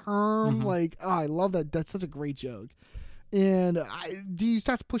great term. Like, I love that. That's such a great joke. And Dee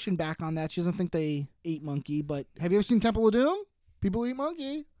starts pushing back on that. She doesn't think they ate monkey. But have you ever seen Temple of Doom? People eat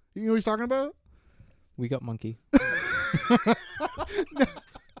monkey. You know what he's talking about? We got monkey.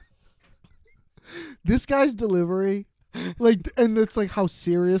 This guy's delivery, like, and it's like how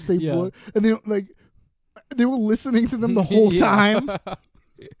serious they were, and they were listening to them the whole time.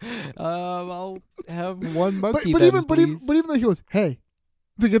 I'll have one monkey. But even though he goes, hey,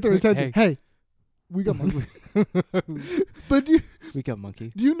 to get their attention, Hey. hey, we got monkey. But we got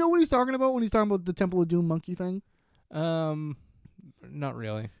monkey. do you know what he's talking about when he's talking about the Temple of Doom monkey thing? Not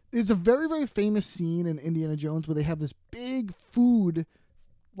really. It's a very, very famous scene in Indiana Jones where they have this big food,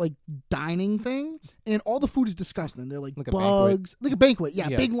 like, dining thing, and all the food is disgusting. They're like Like a bugs. Like a banquet, yeah.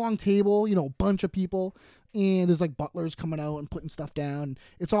 Yeah. Big, long table, a bunch of people, and there's, like, butlers coming out and putting stuff down.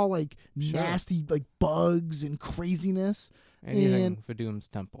 It's all, like, nasty, like, bugs and craziness. Anything for Doom's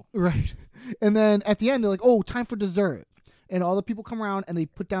temple. Right. And then at the end, they're like, oh, time for dessert. And all the people come around and they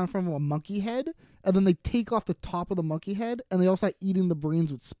put down in front of a monkey head, and then they take off the top of the monkey head, and they all start eating the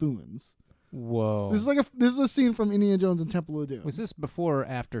brains with spoons. Whoa. This is a scene from Indiana Jones and Temple of Doom. Was this before or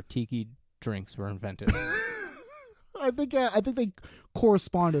after tiki drinks were invented? I think they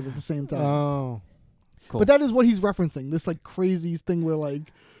corresponded at the same time. Oh. Cool. But that is what he's referencing. This like crazy thing where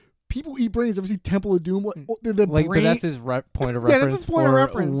like people eat brains. Ever see Temple of Doom? What the Like, brain? but that's his point of Yeah, reference that's his point of for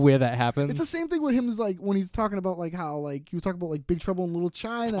reference. where that happens. It's the same thing with him as like when he's talking about like how like he was talking about like Big Trouble in Little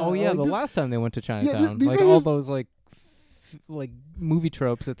China. Oh yeah, like, the this- last time they went to Chinatown, these like are all his- those like like movie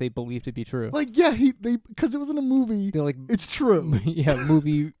tropes that they believe to be true. like yeah, they because it was in a movie. They're like It's true. yeah,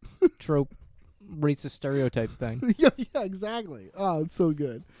 movie trope racist stereotype thing. yeah, exactly. Oh, it's so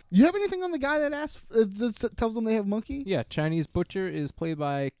good. You have anything on the guy that asks that tells them they have monkey? Yeah, Chinese Butcher is played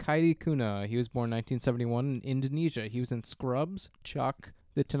by Kaidi Kuna. He was born 1971 in Indonesia. He was in Scrubs, Chuck,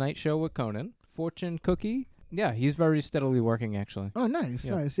 The Tonight Show with Conan, Fortune Cookie. Yeah, he's very steadily working actually. Oh, nice,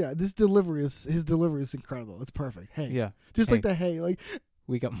 Yeah. nice. Yeah, his delivery is incredible. It's perfect. Hey, Yeah, just Hey. like the hey, like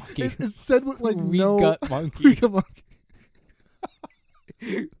we got monkey. it's said with like we no. got We monkey. got monkey.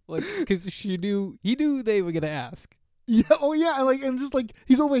 Like, because he knew they were gonna ask. Yeah, oh yeah, and just like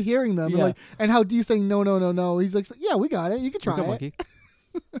he's overhearing them, Yeah. and how Dee's saying no. He's like, yeah, we got it. You can We try got it. monkey.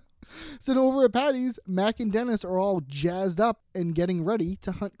 So then over at Patty's, Mac and Dennis are all jazzed up and getting ready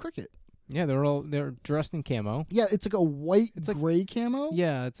to hunt cricket. Yeah, they're dressed in camo. Yeah, it's like a white It's like- gray camo.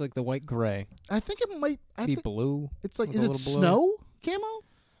 Yeah, it's like the white gray. I think it might. I Be think blue. it's like with is a it little blue. snow camo?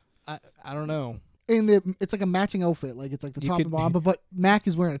 I don't know. And it's like a matching outfit. Like it's like the You top could- and bottom, but Mac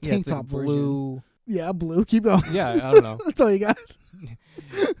is wearing a Yeah, tank it's like top version. blue. Yeah, blue. Keep going. Yeah, I don't know. That's all you got.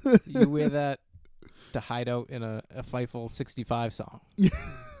 You wear that to hide out in a Fightful 65 song.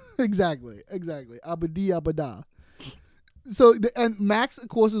 exactly. Abadi abada. So and Max, of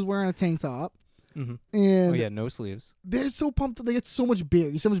course, is wearing a tank top, Mm-hmm. and Oh yeah, no sleeves. they're so pumped that they get so much beer.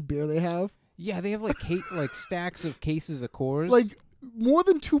 You see how much beer they have? Yeah, they have like like stacks of cases of Coors. Like more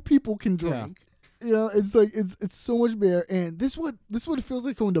than two people can drink. You know, it's like it's so much beer, and this what it feels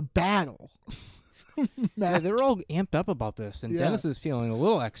like going to battle. yeah, Mac, they're all amped up about this, and Yeah. Dennis is feeling a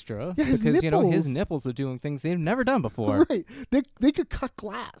little extra Yeah, his because nipples. his nipples are doing things they've never done before. right? They could cut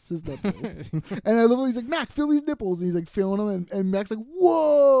glass. His nipples. And I love when he's like, Mac, feel these nipples. And he's like feeling them. And Mac's like,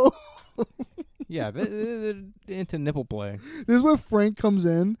 whoa. Yeah, they're into nipple play. This is where Frank comes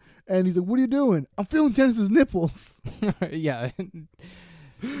in. And he's like, what are you doing? I'm feeling Dennis's nipples. Yeah,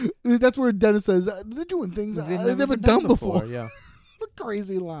 That's where Dennis says, they're doing things I've never done before. Yeah, A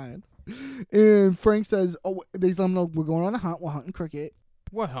crazy line. And Frank says, oh, they let him know we're going on a hunt. We're hunting cricket.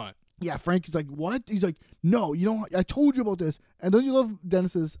 what hunt? Yeah, Frank is like, what? He's like, no, you don't. I told you about this. And don't you love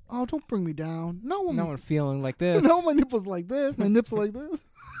Dennis says, oh, don't bring me down. No one, No one feeling like this. no, my nipples like this. My nips are like this.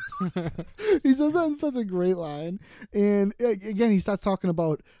 He says that in such a great line. And again, he starts talking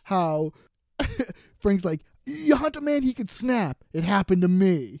about how Frank's like, you hunt a man he could snap. It happened to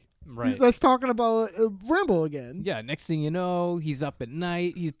me. Right. That's talking about Rambo again. Yeah, next thing you know, he's up at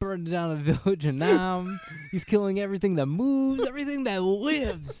night, he's burning down a village in Nam, he's killing everything that moves, everything that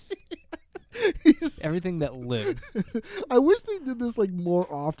lives. Everything that lives. I wish they did this like more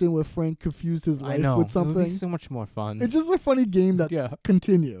often where Frank confused his I life know. with It would something. be so much more fun. It's just a funny game that Yeah.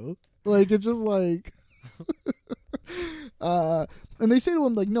 continue. Like it's just like and they say to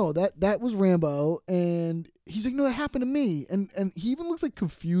him like, no, that was Rambo, and he's like, no, it happened to me, and he even looks like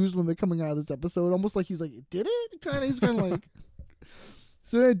confused when they're coming out of this episode, almost like he's like, did it? He's kind of like.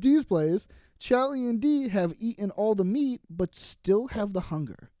 So at Dee's place, Charlie and Dee have eaten all the meat, but still have the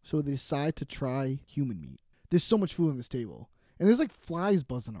hunger, so they decide to try human meat. There's so much food on this table, and there's like flies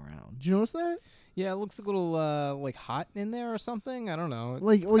buzzing around. Did you notice that? Yeah, it looks a little like hot in there or something. I don't know.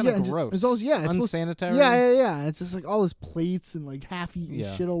 Like, it's well, kinda yeah, and gross. it's also, yeah, it's supposed- unsanitary. Yeah. It's just like all his plates and like half-eaten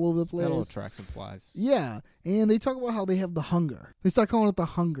Yeah. shit all over the place. That'll attract some flies. Yeah, and they talk about how they have the hunger. They start calling it the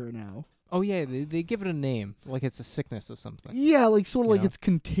hunger now. Oh yeah, they give it a name, like it's a sickness of something. Yeah, like sort of You like know? it's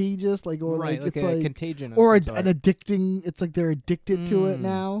contagious, like or Right, like it's a like contagion, or of some an sort. addicting. It's like they're addicted to it Mm.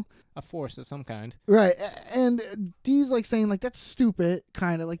 now. A force of some kind. Right, and Dee's like saying like that's stupid,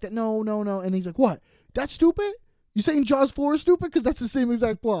 kind of like that. No, and he's like, what? That's stupid? You saying Jaws 4 is stupid? Because that's the same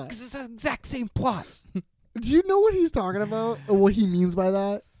exact plot. Because it's the exact same plot. Do you know what he's talking about or what he means by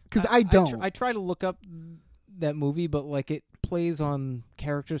that? Because I don't. I try to look up that movie, but like it plays on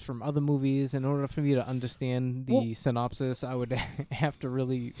characters from other movies. In order for me to understand the Well- synopsis, I would have to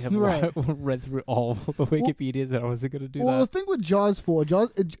really have Right. read through all the Wikipedias, and I wasn't going to do Well, that. the thing with Jaws 4,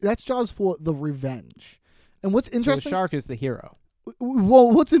 that's Jaws 4, The Revenge. And what's So the interesting? shark is the hero.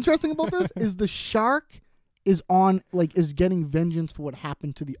 Well, what's interesting about this is the shark is getting vengeance for what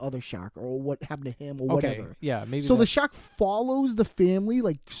happened to the other shark or what happened to him or Okay, whatever. yeah, maybe. So the that's- shark follows the family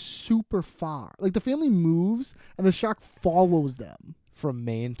like super far. Like the family moves and the shark follows them. from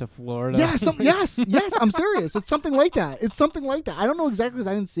Maine to Florida. Yeah, yes, I'm serious. It's something like that. I don't know exactly because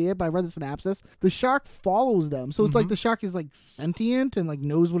I didn't see it, but I read the synopsis. The shark follows them. So it's like the shark is like sentient and like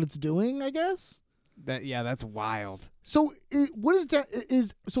knows what it's doing, I guess. That's wild. So what is that?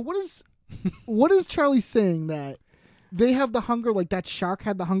 What is Charlie saying that they have the hunger? Like that shark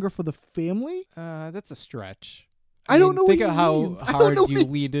had the hunger for the family? That's a stretch. I don't know what Think he of how means. I don't hard know you what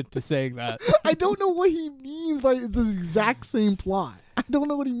he- lead into saying that. I don't know what he means by it's the exact same plot. I don't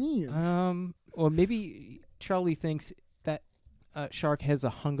know what he means. Or maybe Charlie thinks that shark has a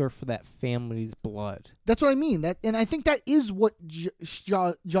hunger for that family's blood. That's what I mean. And I think that is what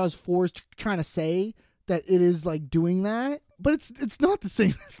Jaws 4 is trying to say. That it is like doing that, but it's not the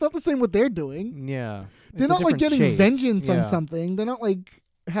same. It's not the same what they're doing. Yeah, They're It's a not like different getting chase. vengeance on Yeah. something. They're not like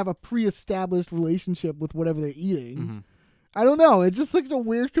have a pre-established relationship with whatever they're eating. Mm-hmm. I don't know. It's just like a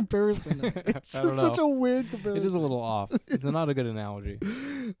weird comparison. It's I just don't such know. a weird comparison. It is a little off. It's not a good analogy.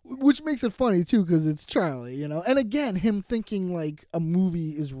 Which makes it funny too, because it's Charlie, you know. And again, him thinking like a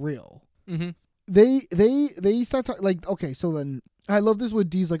movie is real. Mm-hmm. They start talking like, okay, so then I love this where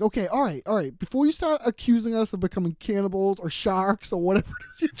Dee's like, okay, all right, before you start accusing us of becoming cannibals or sharks or whatever it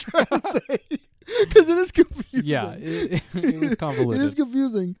is you're trying to say, because it is confusing. Yeah, it was convoluted. It is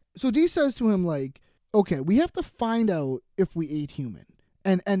confusing. So Dee says to him like, okay, we have to find out if we ate human.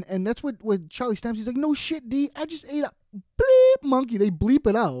 And that's what Charlie stamps. He's like, no shit, Dee, I just ate a bleep monkey. They bleep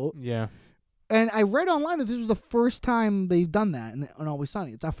it out. Yeah. And I read online that this was the first time they've done that on Always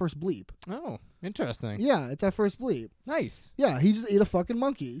Sunny. It's our first bleep. Oh, interesting. Yeah, it's our first bleep. Nice. Yeah, he just ate a fucking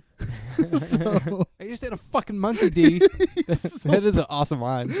monkey. So, I just ate a fucking monkey, D. That is an awesome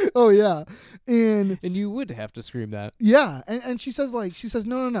line. oh yeah, and You would have to scream that. yeah, and she says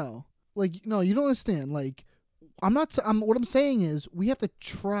no, like no, you don't understand. Like what I'm saying is we have to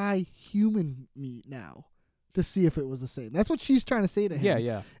try human meat now to see if it was the same. That's what she's trying to say to him.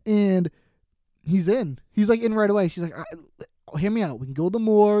 Yeah. And he's in. He's like in right away. She's like, hear me out. We can go to the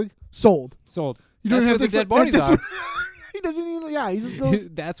morgue. Sold. Sold. You That's don't where have the to dead bodies that's are. what- He doesn't even. Yeah, he just goes.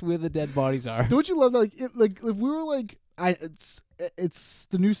 That's where the dead bodies are. Don't you love that? Like if we were like, it's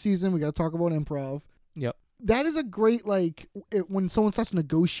the new season. We got to talk about improv. Yep. That is a great when someone starts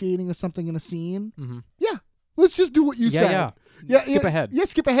negotiating or something in a scene. Mm-hmm. Yeah, let's just do what you said. Yeah. Skip ahead. Yeah,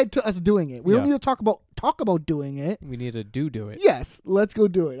 skip ahead to us doing it. We don't Yeah. need to talk about doing it. We need to do it. Yes, let's go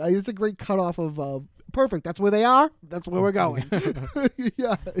do it. It's a great cutoff of perfect. That's where they are. That's where we're going.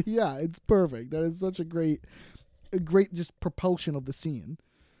 yeah, it's perfect. That is such a great just propulsion of the scene.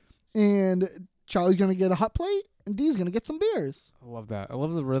 And Charlie's gonna get a hot plate, and Dee's gonna get some beers. I love that. I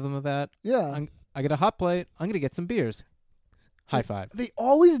love the rhythm of that. Yeah, I get a hot plate. I'm gonna get some beers. High five. they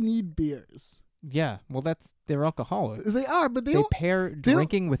always need beers. Yeah. Well, they're alcoholics. They are, but they They don't. pair don't-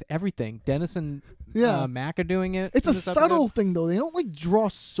 drinking with everything. Dennis and Mac are doing it. It's a in this subtle episode. thing, though. They don't like draw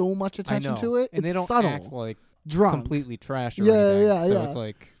so much I attention know. to it. And it's they don't subtle. act like drunk. completely trash or Yeah, anything. yeah, so yeah. it's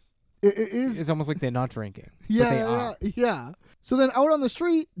like It is. it's almost like they're not drinking. But Yeah, they are. yeah. So then out on the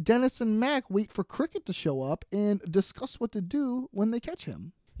street, Dennis and Mac wait for Cricket to show up and discuss what to do when they catch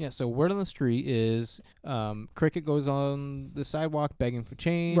him. Yeah, so word on the street is Cricket goes on the sidewalk begging for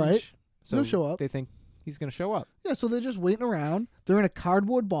change. Right. So He'll show up. They think he's going to show up. Yeah, so they're just waiting around. They're in a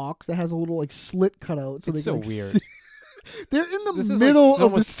cardboard box that has a little slit cut out. So It's they so can, like, weird. see- They're in the This is middle like of the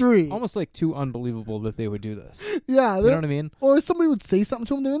almost- street. Almost like too unbelievable that they would do this. Yeah, You know what I mean? or somebody would say something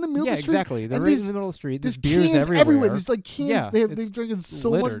to them. They're in the middle Yeah, of the street. exactly. They're and right these- in the middle of the street. There's There's beers cans everywhere. There's like cans. Yeah, they're it's drinking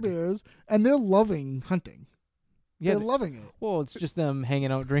so littered. much beers, and they're loving hunting. Yeah, They're loving it. well, it's just them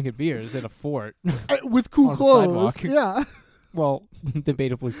hanging out drinking beers at a fort. With cool On the clothes. sidewalk. Yeah. Well,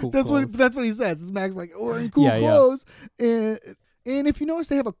 debatably cool That's clothes. what he says. This Mac's like, we're in cool Yeah, yeah. clothes. And if you notice,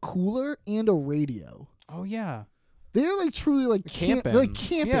 they have a cooler and a radio. Oh, yeah. They're like truly like Camping. They're like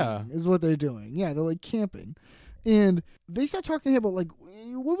camping Yeah. is what they're doing. Yeah, they're like camping. And they start talking about like,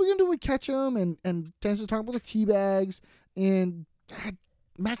 what are we gonna do when we catch them? And Dennis is talking about the tea bags. And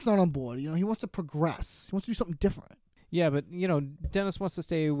Mac's not on board. You know, he wants to progress. He wants to do something different. Yeah, but, Dennis wants to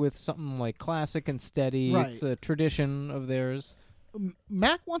stay with something like classic and steady. Right. It's a tradition of theirs.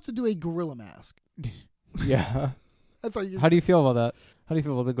 Mac wants to do a gorilla mask. Yeah. I thought you. How do you feel about that? How do you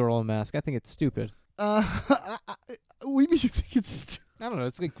feel about the gorilla mask? I think it's stupid. What do you mean you think it's? I don't know.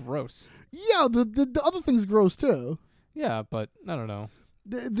 It's like gross. Yeah, the other thing's gross too. Yeah, but I don't know.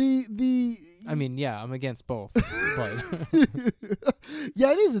 The I mean, yeah, I'm against both. But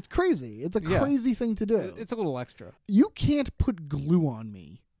yeah, it is. It's crazy. It's a Yeah. crazy thing to do. it's a little extra. You can't put glue on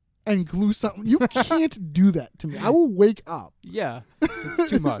me and glue something. You can't do that to me. I will wake up. Yeah, it's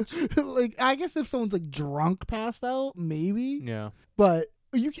too much. Like, I guess if someone's like drunk, passed out, maybe. Yeah, But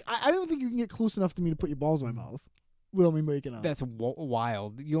I don't think you can get close enough to me to put your balls in my mouth without me waking up. that's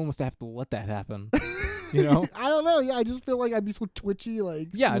wild. You almost have to let that happen. You know? I don't know. Yeah, I just feel like I'd be so twitchy. Like,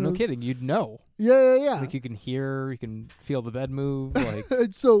 Yeah, you no know, kidding. You'd know. Yeah. Like you can hear, you can feel the bed move. Like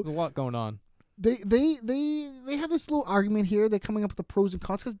So there's a lot going on. they have this little argument here. They're coming up with the pros and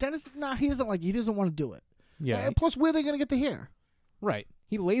cons because Dennis, he doesn't want to do it. Yeah. Plus, where are they gonna get the hair? Right.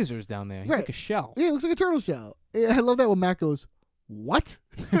 He lasers down there. He's like a shell. Yeah, he looks like a turtle shell. Yeah, I love that when Matt goes, "What?"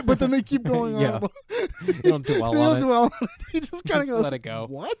 But then they keep going on. Yeah. They don't dwell on it. He just kind of goes, let it go.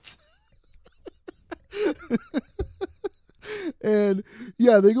 "What?" And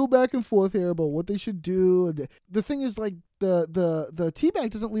yeah, they go back and forth here about what they should do. And the thing is, like the tea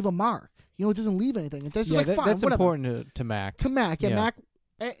bag doesn't leave a mark. It doesn't leave anything. And that's just fine, that's whatever. important to Mac. To Mac, yeah, Mac.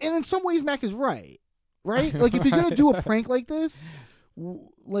 And in some ways, Mac is right. Like if you're gonna do a prank like this,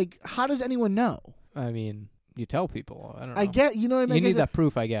 like how does anyone know? I mean, you tell people. I don't know. I get, what I mean. You need that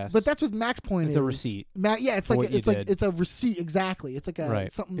proof, I guess. But that's what Mac's point is. It's a receipt. It's like it's a receipt exactly. It's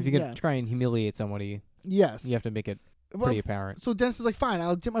like something. If you're gonna try and humiliate somebody, yes, you have to make it pretty apparent. So Dennis is like, fine,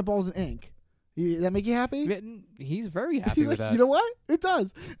 I'll dip my balls in ink. Does that make you happy? He's very happy with that. You know what? It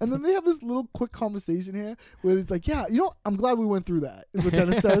does. And then they have this little quick conversation here where it's like, yeah, I'm glad we went through that, is what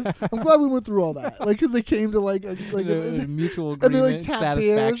Dennis says. I'm glad we went through all that. Like, because they came to like a mutual agreement, and they like tap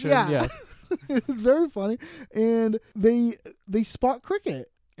satisfaction. Yeah. It's very funny. And they spot Cricket.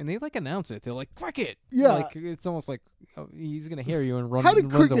 And they like announce it. They're like, Cricket. Yeah. Like, it's almost like he's going to hear you and run How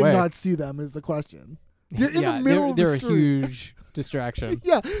did runs Cricket away. not see them is the question. They're in the middle of the They're a street. huge distraction.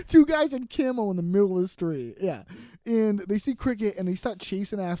 Yeah, two guys in camo in the middle of the street. Yeah. And they see Cricket and they start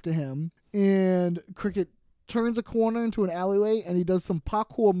chasing after him. And Cricket turns a corner into an alleyway and he does some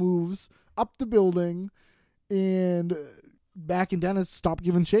parkour moves up the building. And Mac and Dennis stop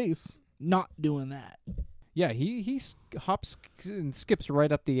giving chase. Not doing that. Yeah, he hops and skips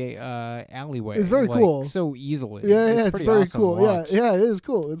right up the alleyway. It's very cool. So easily. Yeah, it's very awesome cool. to watch. Yeah, it is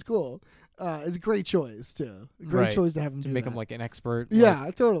cool. It's cool. It's a great choice too. Great choice to have him to do make that. him like an expert.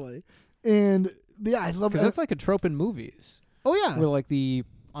 Yeah, totally. And yeah, I love because that's like a trope in movies. Oh yeah, where like the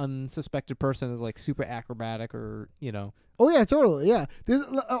unsuspected person is like super acrobatic or Oh yeah, totally. Yeah, there's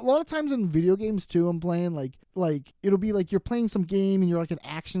a lot of times in video games too. I'm playing like it'll be like you're playing some game and you're like an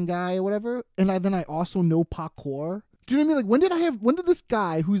action guy or whatever, and then I also know parkour. Do you know what I mean? Like when did this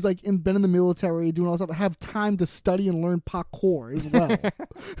guy who's like been in the military doing all this stuff have time to study and learn parkour as well? You know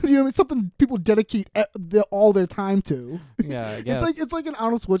what I mean? Something people dedicate all their time to. Yeah, I guess. It's like in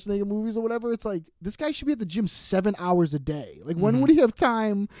Arnold Schwarzenegger movies or whatever. It's like this guy should be at the gym 7 hours a day. Like when would he have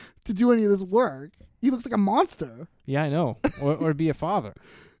time to do any of this work? He looks like a monster. Yeah, I know. or be a father.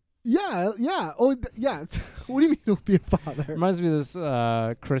 Yeah. Oh, yeah. What do you mean he'll be a father? Reminds me of this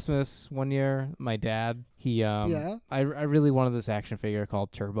Christmas one year. My dad, I really wanted this action figure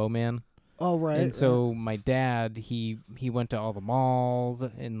called Turbo Man. Oh, right. And so my dad, he went to all the malls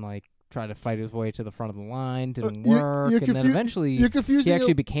and like tried to fight his way to the front of the line. Didn't work. And then eventually he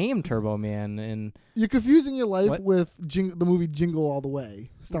actually became Turbo Man. And you're confusing your life with the movie Jingle All the Way,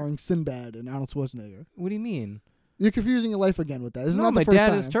 starring Sinbad and Arnold Schwarzenegger. What do you mean? You're confusing your life again with that. This is not the my first dad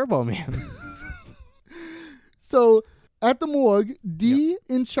time. is Turbo Man. So at the morgue, Dee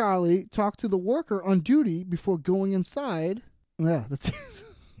and Charlie talk to the worker on duty before going inside. Yeah, that's it.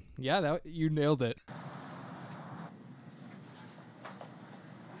 Yeah, you nailed it.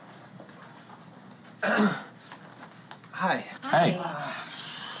 Hi. Hi.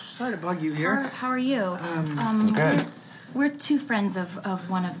 Sorry to bug you here. How are you? Good. We're two friends of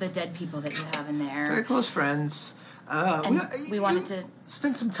one of the dead people that you have in there. Very close friends. And we wanted to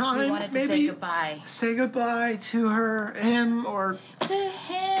spend some time. We wanted to maybe say goodbye. Say goodbye to him, or to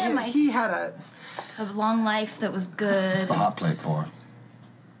him. He had a long life that was good. What's the hot plate for?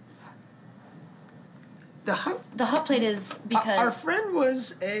 The hot plate is because our friend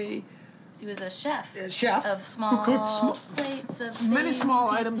was he was a chef. Of who cooked plates of many things.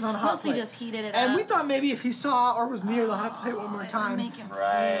 small items on a hot Mostly plate. just heated it and up. we thought maybe if he saw or was near the hot plate one more time,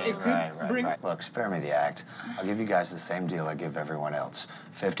 Right. Look, spare me the act. I'll give you guys the same deal I give everyone else.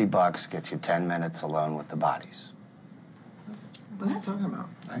 $50 gets you 10 minutes alone with the bodies. What are you talking about?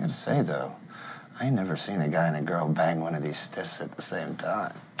 I gotta say, though, I ain't never seen a guy and a girl bang one of these stiffs at the same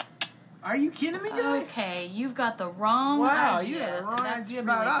time. Are you kidding me, guy? Okay, you've got the wrong Wow, idea. you got the wrong That's idea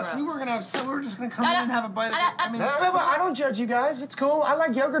about really us. We gross. were gonna have. We were just gonna come in and have a bite of it. I mean, I don't judge you guys. It's cool. I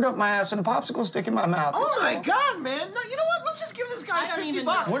like yogurt up my ass and a popsicle stick in my mouth. oh It's my cool. God, man! No, you know what? Let's just give this guy I don't even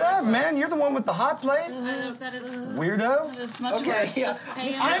 $50. know. Whatever, man. You're the one with the hot plate. That is Weirdo. much Okay, worse. yeah. Just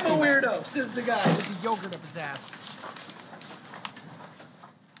pay him. I'm a weirdo, says the guy with the yogurt up his ass.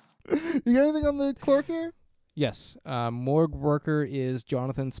 You got anything on the clerk here? Yes. Morgue worker is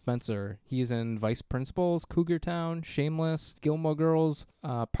Jonathan Spencer. He's in Vice Principals, Cougar Town, Shameless, Gilmore Girls,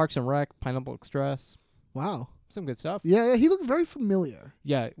 Parks and Rec, Pineapple Express. Wow. Some good stuff. Yeah, he looked very familiar.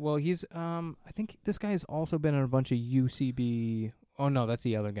 Yeah, well, he's, I think this guy has also been in a bunch of UCB Oh no, that's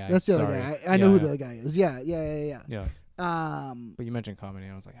the other guy. That's the other Sorry. guy. I know who the other guy is. Yeah. Yeah. But you mentioned comedy,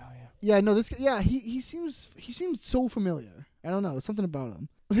 and I was like, oh yeah. Yeah, no, this guy, yeah, he seems so familiar. I don't know, something about him.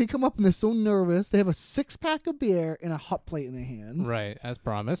 They come up and they're so nervous. They have a 6-pack of beer and a hot plate in their hands. Right, as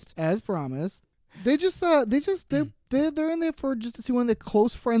promised. As promised. They're in there for just to see one of the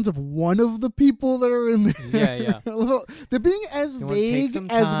close friends of one of the people that are in there. Yeah. They're being as They wanna take vague some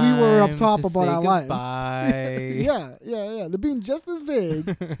as we were up time top to about say our lives. goodbye. Yeah. They're being just as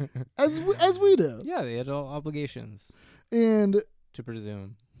vague as we do. Yeah, they had all obligations And to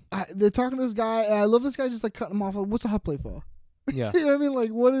presume. they're talking to this guy, and I love this guy just like cutting him off. Like, what's a hot plate for? Yeah. You know what I mean?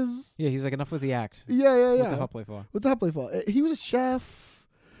 Like, what is? Yeah, he's like, enough with the act. Yeah. What's a hot plate for? What's a hot plate for? He was a chef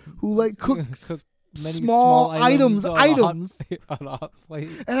who like cooked Many small items on a hot plate.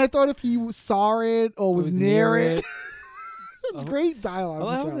 And I thought if he saw it or was near it. It's Oh. great dialogue.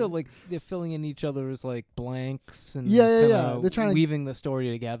 I hope they're filling in each other's like blanks and Yeah. They're trying to weaving the story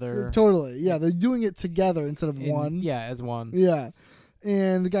together. Totally. Yeah, they're doing it together instead of one. Yeah, as one. Yeah.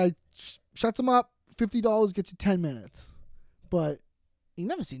 And the guy shuts him up. $50 gets you 10 minutes. But you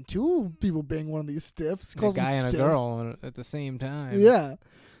never seen two people bang one of these stiffs. A Calls them guy and a stiffs. girl at the same time. Yeah.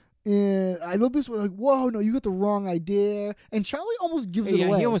 And I love this one. Like, whoa, no, you got the wrong idea. And Charlie almost gives it Yeah,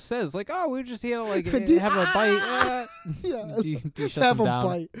 away. he almost says like, "Oh, we're just here to like Do- have a bite." Yeah. He shuts Have him a down.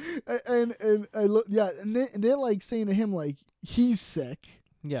 bite. And I look, yeah, and they're like saying to him like he's sick.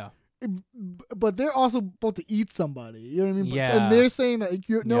 Yeah. But they're also about to eat somebody. You know what I mean? Yeah. And they're saying that like,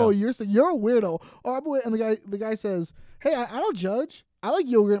 you're a weirdo. Oh, boy. And the guy says, "Hey, I don't judge. I like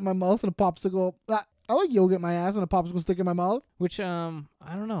yogurt in my mouth and a popsicle. I like yogurt in my ass and a popsicle stick in my mouth." Which I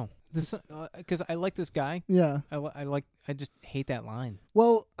don't know. This because I like this guy. Yeah. I just hate that line.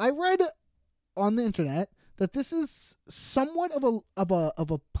 Well, I read on the internet that this is somewhat of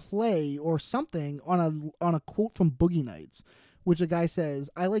a play or something on a quote from Boogie Nights, which a guy says,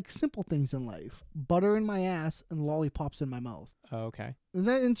 "I like simple things in life: butter in my ass and lollipops in my mouth." Oh, okay. Is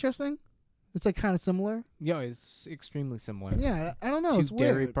that interesting? It's like kind of similar. Yeah, it's extremely similar. Yeah, I don't know. Two It's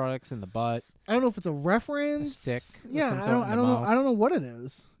dairy weird. products in the butt. I don't know if it's a reference. A stick of Yeah, some I sort don't. in I the don't know. mouth. I don't know what it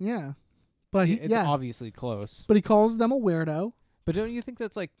is. Yeah, but It's obviously close. But he calls them a weirdo. But don't you think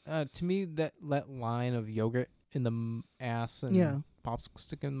that's like to me that line of yogurt in the ass and popsicle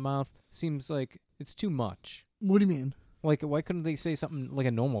stick in the mouth seems like it's too much. What do you mean? Like, why couldn't they say something like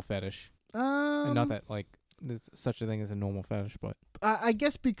a normal fetish? And not that like there's such a thing as a normal fetish, but I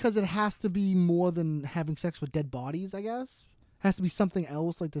guess because it has to be more than having sex with dead bodies. I guess has to be something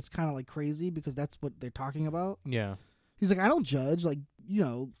else like that's kind of like crazy because that's what they're talking about. yeah. He's like, I don't judge. Like, you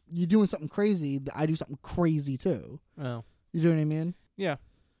know, you're doing something crazy. I do something crazy too. Oh. You know what I mean? Yeah.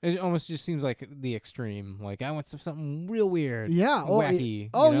 It almost just seems like the extreme. Like, I want something real weird. Yeah. Wacky.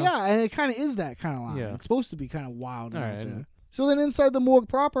 Yeah. And it kind of is that kind of line. Yeah. It's supposed to be kind of wild. All right right. there. So then inside the morgue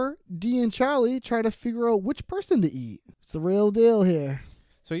proper, Dee and Charlie try to figure out which person to eat. It's the real deal here.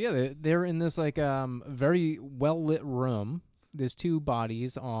 So, yeah, they're in this, like, very well-lit room. There's two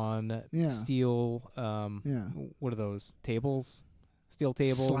bodies on steel, what are those? Tables? Steel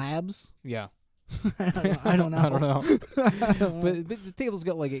tables? Slabs? Yeah. I don't know. I don't know. But the table's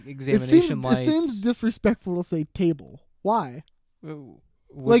got, like, examination lights. It seems disrespectful to say table. Why?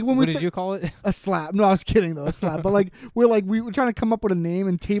 What did you call it? A slab. No, I was kidding though. A slab. But we were trying to come up with a name,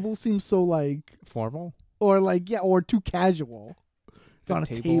 and table seems so like formal, or too casual. It's on a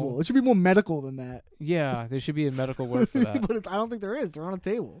table. It should be more medical than that. Yeah, there should be a medical word for that. But I don't think there is. They're on a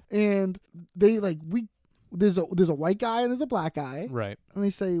table, and they there's a white guy and there's a black guy, right? And they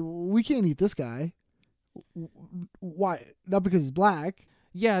say we can't eat this guy. Why? Not because he's black.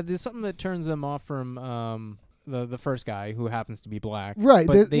 Yeah, there's something that turns them off from the first guy who happens to be black. Right.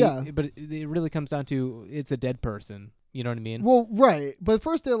 But but it really comes down to it's a dead person. You know what I mean? Well, right. But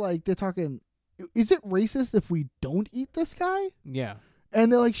first they're talking, is it racist if we don't eat this guy? Yeah. And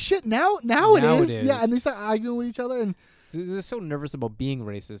they're like, shit, now it is. Yeah, and they start arguing with each other, and they're so nervous about being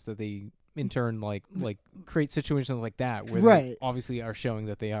racist that they in turn like create situations like that where they obviously are showing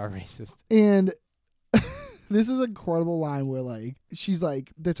that they are racist. And this is an incredible line where she's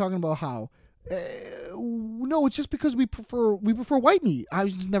like, they're talking about how no, it's just because we prefer white meat. I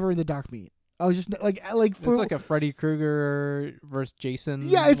was just never into dark meat. I was just it's like a Freddy Krueger versus Jason.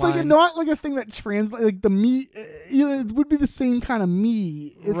 Yeah, it's line. not like a thing that translates like the meat. It would be the same kind of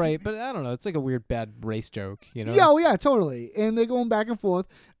meat, right? But I don't know. It's like a weird bad race joke, you know? Yeah, oh yeah, totally. And they're going back and forth.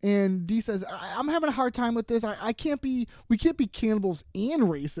 And Dee says, "I'm having a hard time with this. We can't be cannibals and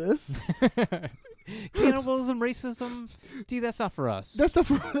racists." Cannibalism, racism, that's not for us. That's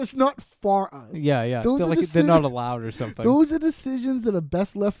not for us. Yeah. They're not allowed or something. Those are decisions that are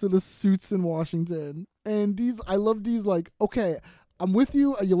best left to the suits in Washington. And I love Dee's like, okay, I'm with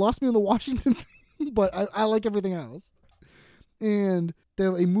you. You lost me on the Washington thing, but I like everything else. And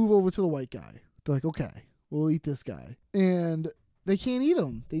they move over to the white guy. They're like, okay, we'll eat this guy. And they can't eat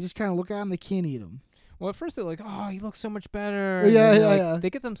him. They just kind of look at him. They can't eat him. Well, at first they're like, "Oh, he looks so much better." Yeah, and yeah. They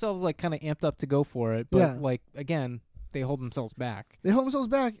get themselves like kind of amped up to go for it, but Yeah. like again, they hold themselves back. They hold themselves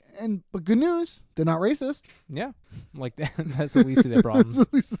back, but good news, they're not racist. Yeah, like that's the least of their problems.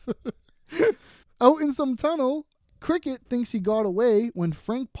 Out in some tunnel, Cricket thinks he got away when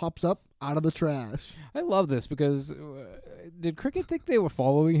Frank pops up out of the trash. I love this because did Cricket think they were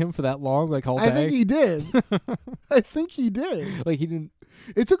following him for that long, like all day? I think he did. I think he did. Like he didn't.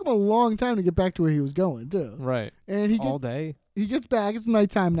 It took him a long time to get back to where he was going, too. Right. And all day. He gets back. It's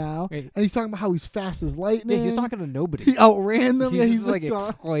nighttime now, Hey. and he's talking about how he's fast as lightning. Yeah, he's talking to nobody. He outran them. He's Yeah, just like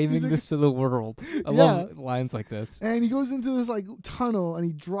exclaiming this to the world. I Yeah. love lines like this. And he goes into this like tunnel, and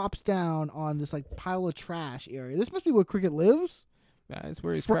he drops down on this like pile of trash area. This must be where Cricket lives. Yeah, it's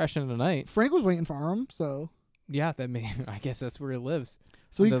where he's crashing tonight. Frank was waiting for him, so Yeah, I guess that's where he lives.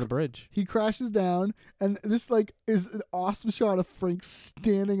 So under the bridge. He crashes down, and this like is an awesome shot of Frank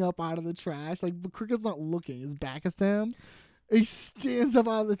standing up out of the trash. Like, but Cricket's not looking; his back is to him. He stands up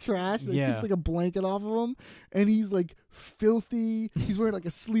out of the trash. And he takes like a blanket off of him, and he's like filthy. He's wearing like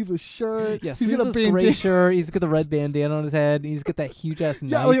a sleeveless shirt. Yeah, he's got sleeveless gray shirt. He's got the red bandana on his head. He's got that huge ass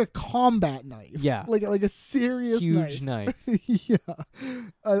knife. Yeah, like a combat knife. Yeah, like a serious huge knife. Yeah,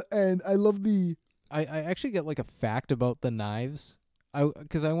 and I love the. I actually get like a fact about the knives.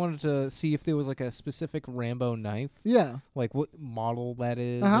 Because I wanted to see if there was like a specific Rambo knife. Yeah. Like what model that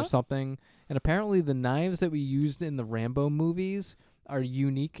is or something. And apparently the knives that we used in the Rambo movies are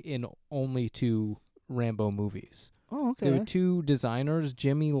unique in only 2 Rambo movies. Oh, okay. There were 2 designers,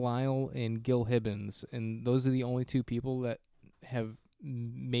 Jimmy Lyle and Gil Hibbins. And those are the only 2 people that have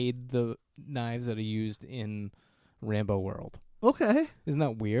made the knives that are used in Rambo world. Okay. Isn't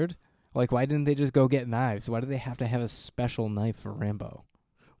that weird? Like, why didn't they just go get knives? Why do they have to have a special knife for Rambo?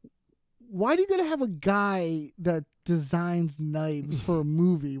 Why do you gotta have a guy that designs knives for a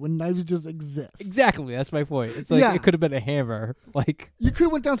movie when knives just exist? Exactly, that's my point. It's like it could have been a hammer. Like you could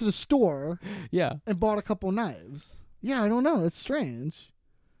have went down to the store, yeah, and bought a couple knives. Yeah, I don't know. That's strange.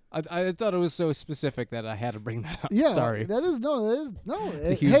 I thought it was so specific that I had to bring that up. Yeah, sorry. It's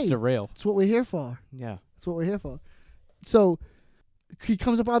a huge derail. It's what we're here for. Yeah, it's what we're here for. So. He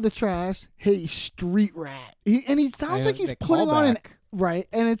comes up out of the trash. Hey, street rat. He sounds like he's putting on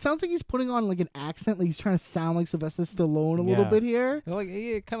and it sounds like he's putting on like an accent. Like he's trying to sound like Sylvester Stallone a little bit here. Like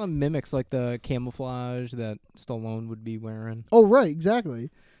it kind of mimics like the camouflage that Stallone would be wearing. Oh, right, exactly.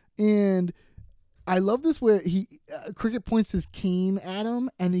 And I love this where Cricket points his cane at him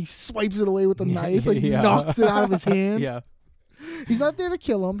and he swipes it away with the knife, like knocks it out of his hand. Yeah. He's not there to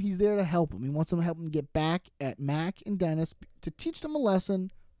kill him. He's there to help him. He wants them to help him get back at Mac and Dennis to teach them a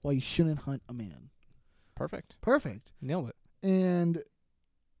lesson why you shouldn't hunt a man. Perfect. Nailed it. And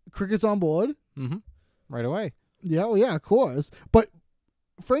Cricket's on board. Mm-hmm. Right away. Yeah, well, yeah, of course. But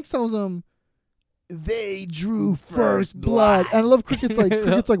Frank tells him they drew first blood. And I love Cricket's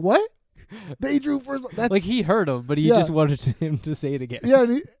like, what? They drew first blood. That's, like he heard him, but he just wanted him to say it again.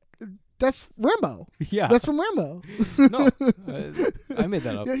 Yeah, that's Rambo. Yeah. That's from Rambo. No. I made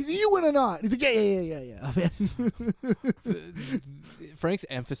that up. You win or not? He's like, yeah. Frank's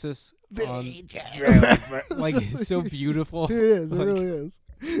emphasis on like it's so beautiful. It is. It really is.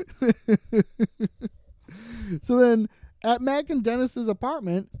 So then at Mac and Dennis's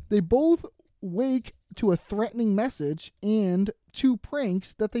apartment, they both wake to a threatening message and 2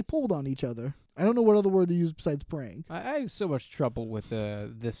 pranks that they pulled on each other. I don't know what other word to use besides prank. I have so much trouble with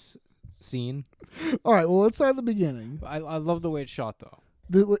this scene. All right, well, let's start at the beginning. I love the way it's shot,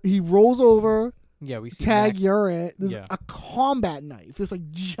 though. He rolls over. Yeah, we see tag Mac. you're it. There's a combat knife. This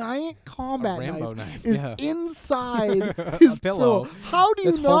like giant combat Rambo knife is inside his pillow. How do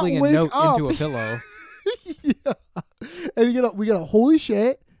you not holding wake a note up into a pillow? Yeah, and we get a holy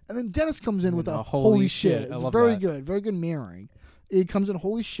shit, and then Dennis comes in with a holy shit. It's very good, very good mirroring. It comes in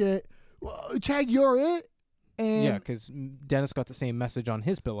holy shit. Tag you're it. And yeah, because Dennis got the same message on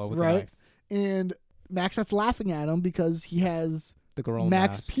his pillow with the knife. And Max starts laughing at him because he has the gorilla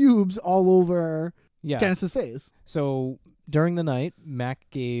Max mask. pubes all over Dennis's face. So during the night, Mac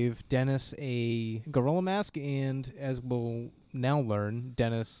gave Dennis a gorilla mask, and as we'll now learn,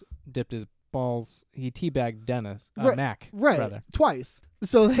 Dennis dipped his balls. He teabagged Dennis, Mac, rather. Twice.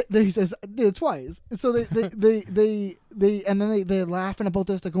 So he says did it twice. So they and then they're laughing about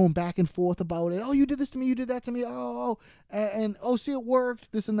this. They're going back and forth about it. Oh, you did this to me. You did that to me. Oh, and see, it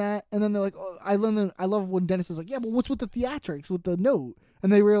worked. This and that. And then they're like, oh, I love when Dennis is like, yeah, but what's with the theatrics with the note?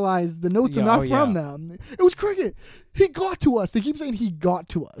 and they realize the notes are not from them. It was Cricket. He got to us. They keep saying he got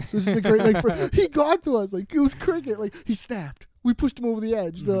to us. This is the great he got to us. Like, it was Cricket. Like, he snapped. We pushed him over the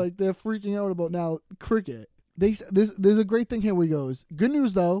edge. Mm-hmm. They're freaking out about now Cricket. There's a great thing here where he goes, good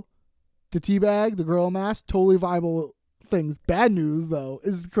news though, the teabag, the gorilla mask, totally viable things. Bad news though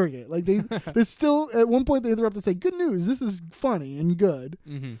is Cricket. Like, they still at one point they interrupt to say, good news, this is funny and good.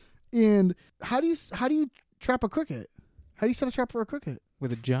 Mm-hmm. And how do you trap a cricket? How do you set a trap for a cricket?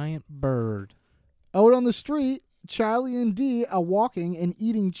 With a giant bird. Out on the street, Charlie and Dee are walking and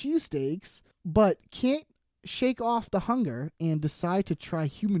eating cheesesteaks, but can't shake off the hunger and decide to try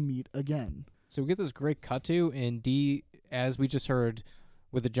human meat again. So we get this great cut to, and Dee, as we just heard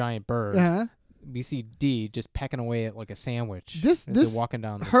with a giant bird, we see Dee just pecking away at like a sandwich as they're walking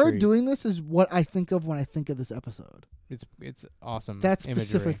down the street. Her doing this is what I think of when I think of this episode. It's awesome. That imagery.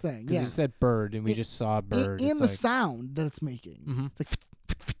 specific thing. Because you said bird, and we just saw a bird. And the sound that it's making. Mm-hmm. It's like...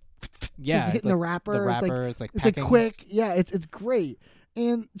 Yeah. It's hitting the wrapper. The wrapper, it's like pecking. It's like quick. Yeah, it's great.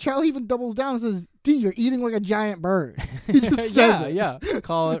 And Charlie even doubles down and says, Dee, you're eating like a giant bird. He just says it. Yeah.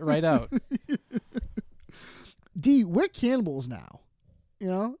 Call it right out. Dee, we're cannibals now. You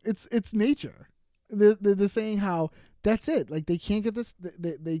know, it's nature. They're saying how that's it. Like, they can't get this.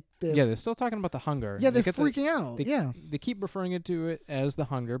 They're still talking about the hunger. Yeah, they're freaking out. They keep referring to it as the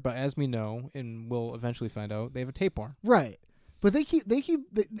hunger, but as we know, and we'll eventually find out, they have a tapeworm. Right. But they keep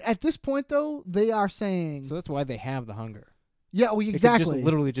at this point though, they are saying. So that's why they have the hunger. Yeah, well, exactly. It could just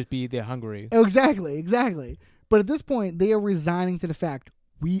literally just be they're hungry. Oh, exactly. But at this point, they are resigning to the fact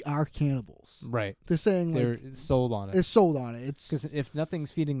we are cannibals. Right. They're saying they're sold on it. They're sold on it. It's because if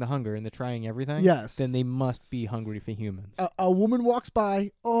nothing's feeding the hunger and they're trying everything, then they must be hungry for humans. A woman walks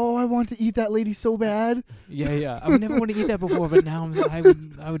by. Oh, I want to eat that lady so bad. Yeah. I would never want to eat that before, but now I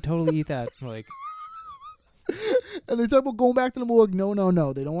would totally eat that. Like. And they talk about going back to the morgue. No.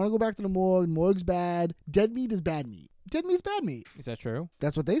 They don't want to go back to the morgue. Morgue's bad. Dead meat is bad meat. Dead meat's bad meat. Is that true?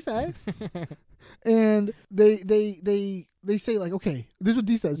 That's what they say. And they say, like, okay, this is what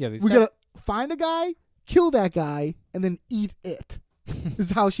Dee says. Yeah, we gotta find a guy, kill that guy, and then eat it. This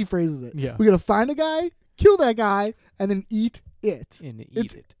is how she phrases it. Yeah. We gotta find a guy, kill that guy, and then eat it. And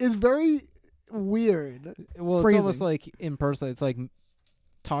eat it. It's very weird. Well, phrasing. It's almost like in person. It's like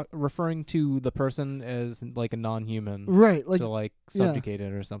referring to the person as like a non-human, right? Like, to like subjugate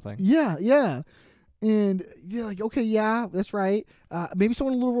it or something. Yeah. And you're like, okay, yeah, that's right. Maybe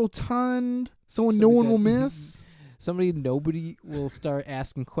someone a little rotund, someone no one will miss. Somebody nobody will start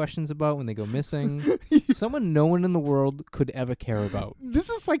asking questions about when they go missing. Someone no one in the world could ever care about. This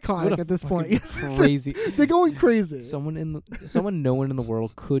is psychotic at this point. Crazy. They're going crazy. Someone no one in the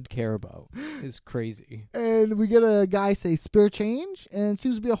world could care about is crazy. And we get a guy say spare change, and it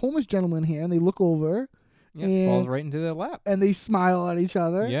seems to be a homeless gentleman here, and they look over. Yeah, and falls right into their lap. And they smile at each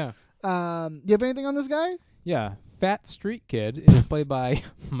other. Yeah. You have anything on this guy? Yeah. Fat Street Kid is played by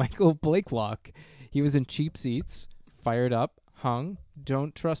Michael Blakelock. He was in Cheap Seats, Fired Up, Hung,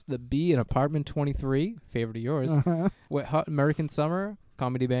 Don't Trust the Bee in Apartment 23, favorite of yours, Wet Hot American Summer,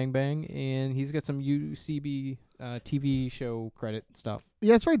 Comedy Bang Bang, and he's got some UCB TV show credit stuff.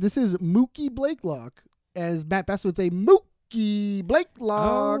 Yeah, that's right. This is Mookie Blakelock, as Matt Best would say, Mookie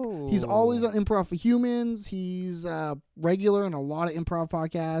Blakelock. Oh. He's always on Improv for Humans. He's regular in a lot of improv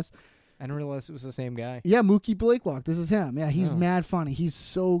podcasts. I didn't realize it was the same guy. Yeah, Mookie Blakelock. This is him. Yeah, he's mad funny. He's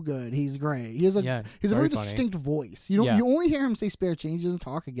so good. He's great. He has a very distinct voice. You only hear him say spare change. He doesn't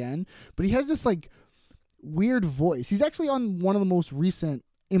talk again, but he has this like weird voice. He's actually on one of the most recent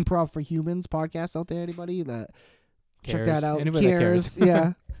Improv for Humans podcasts out there. Anybody that check that out? Anybody cares.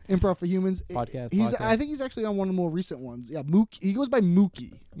 Yeah. Improv for Humans podcast. I think he's actually on one of the more recent ones. Yeah, Mookie. He goes by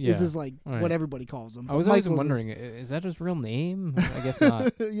Mookie. Yeah. This is like what everybody calls him. I was always wondering, is that his real name? I guess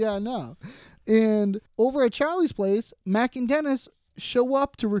not. Yeah, no. And over at Charlie's place, Mac and Dennis show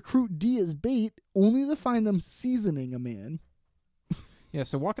up to recruit Dee as bait, only to find them seasoning a man. Yeah,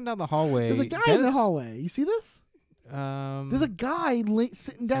 so walking down the hallway, there's a guy in the hallway. You see this? There's a guy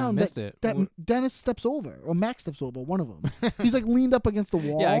sitting down that Dennis steps over, or Max steps over, one of them. He's like leaned up against the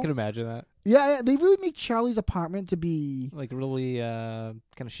wall. Yeah, I can imagine that. Yeah, they really make Charlie's apartment to be like really kind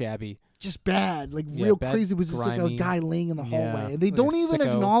of shabby. Just bad, like real bad, crazy. It was just grimy, like a guy laying in the hallway. Yeah, And they like don't even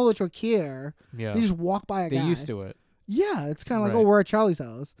acknowledge or care. Yeah. They just walk by a guy. They're used to it. Yeah, it's kind of like, we're at Charlie's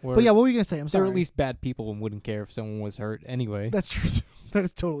house. But yeah, what were you going to say? I'm sorry. They're at least bad people and wouldn't care if someone was hurt anyway. That's true. That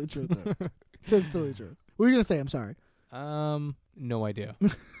is totally true. That's totally true. What were you going to say? I'm sorry. No idea.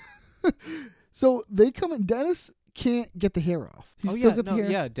 So they come in. Dennis can't get the hair off. He's still got the hair.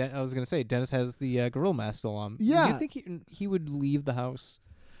 Yeah, I was gonna say Dennis has the gorilla mask still on. Yeah, Do you think he would leave the house?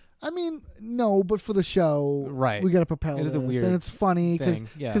 I mean, no, but for the show, Right. we got to propel It is a this, weird and it's funny because thing,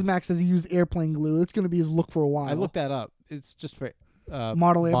 yeah. Max says he used airplane glue. It's going to be his look for a while. I looked that up. It's just for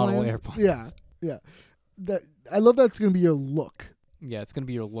model airplanes. Yeah. That I love that it's going to be your look. Yeah, it's gonna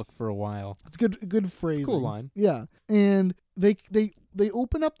be your look for a while. It's good phrasing. It's a cool line. Yeah, and they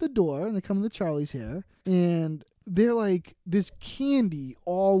open up the door and they come to Charlie's here, and they're like, there's candy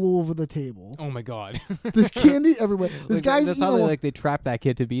all over the table. Oh my god. There's candy everywhere. This guy's that's how they trap that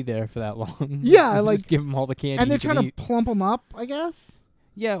kid to be there for that long. Yeah, like just give him all the candy. And they're he can trying eat. to plump him up, I guess.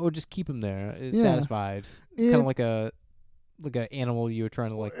 Yeah, or just keep him there, Yeah. satisfied. Kind of like a animal you were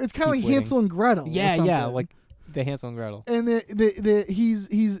trying to like. It's kind of like winning. Hansel and Gretel. Yeah, like the Hansel and Gretel. And he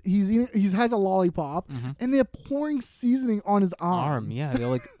has a lollipop, and they're pouring seasoning on his arm. Yeah, they're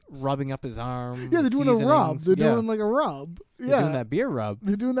like rubbing up his arm. Yeah, they're doing a rub. seasonings. They're Yeah. doing like a rub. Yeah, They're doing that beer rub.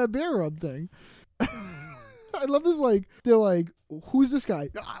 They're doing that beer rub thing. I love this. Like, they're like, "Who's this guy?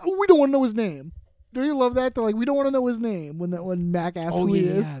 We don't want to know his name." Do you love that? They're like, "We don't want to know his name." When Mac asks who he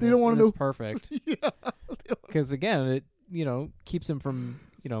is, they don't want to know. Perfect. Yeah, because again, it keeps him from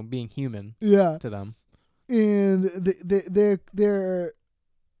being human. Yeah, to them. And they're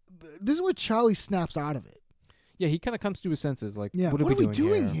this is where Charlie snaps out of it. Yeah, he kind of comes to his senses. Like, Yeah, what are we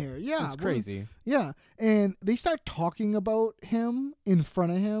doing here? Yeah, it's crazy. Yeah, and they start talking about him in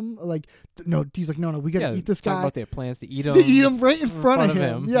front of him. Like, no, he's like, no, we gotta eat this guy. About their plans to eat him. To eat him right in front of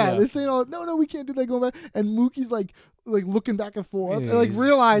him. Yeah, Yeah, they're saying, "Oh, no, we can't do that." Going back, and Mookie's like looking back and forth, Yeah, and like he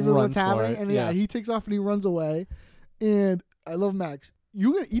realizes runs what's for happening, it, and yeah. he takes off and he runs away. And I love Max.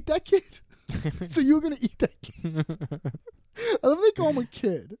 You gonna eat that kid? So you're gonna eat that kid? I love they call him a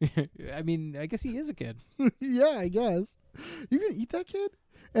kid. I mean, I guess he is a kid. Yeah, I guess. You gonna eat that kid?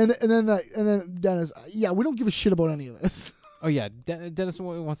 And then Dennis. Yeah, we don't give a shit about any of this. Oh yeah, Dennis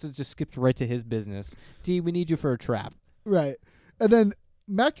wants to just skip right to his business. D, we need you for a trap. Right, and then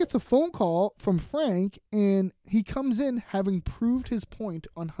Matt gets a phone call from Frank, and he comes in having proved his point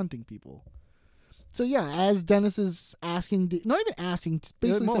on hunting people. So yeah, as Dennis is asking, not even asking,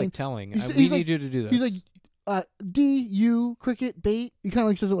 basically more saying, like telling, he's we like- need you to do this. He's like, D, you, cricket, bait. He kind of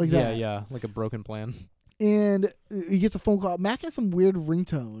like says it like that. Yeah, like a broken plan. And he gets a phone call. Mac has some weird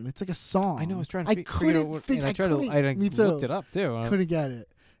ringtone. It's like a song. I know. I was trying to figure out what, and I Me too. looked it up too. Couldn't get it.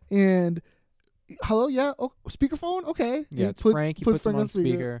 And hello, yeah, oh, speakerphone, okay. Yeah, it's Frank. He puts him on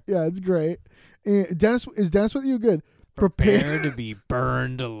speaker. Yeah, it's great. And Dennis with you? Good. Prepare to be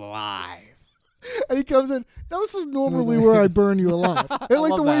burned alive. And he comes in. Now this is normally where I burn you alive. I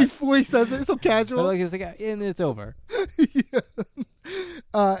like the way he says it. It's so casual. It's like, and it's over. Yeah.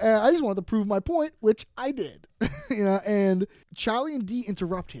 And I just wanted to prove my point, which I did. And Charlie and Dee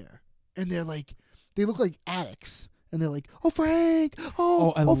interrupt here, and they're like, they look like addicts, and they're like, "Oh Frank,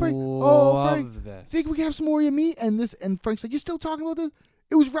 Frank, love this. Think we can have some more of your meat?" And Frank's like, "You still talking about this?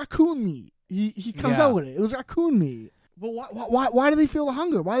 It was raccoon meat." He comes out with it. It was raccoon meat. But why do they feel the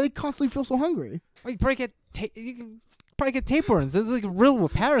hunger? Why do they constantly feel so hungry? Like you can probably get tapeworms. It's like riddled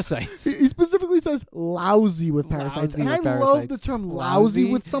with parasites. He specifically says lousy with parasites. Lousy And with I love parasites. the term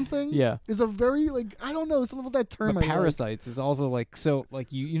lousy with something. Yeah. Is a very, like, I don't know, something about that term. But I like. parasites is also like so like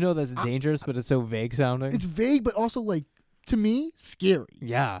you know that's dangerous, but it's so vague sounding. It's vague, but also, like, to me, scary.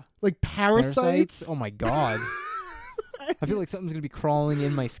 Yeah. Like parasites. Oh my god. I feel like something's gonna be crawling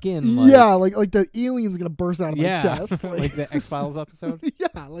in my skin. Yeah, like the alien's gonna burst out of my chest. Like the X-Files episode.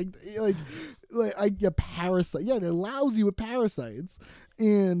 Yeah, like I get parasite. Yeah, they're lousy with parasites.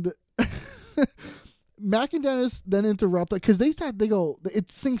 And Mac and Dennis then interrupt because they go,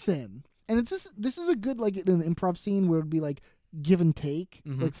 it sinks in, and it's just, this is a good like an improv scene where it'd be like give and take,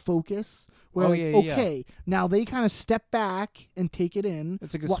 like focus. Where okay, now they kind of step back and take it in.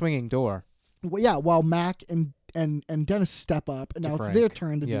 It's like a swinging door. Yeah, while Mac and Dennis step up, and now it's their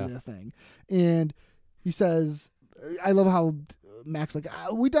turn to do their thing. And he says, I love how Mac's like,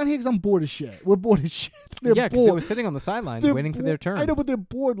 we done here because I'm bored as shit. We're bored as shit. Because they were sitting on the sidelines waiting for their turn. I know, but they're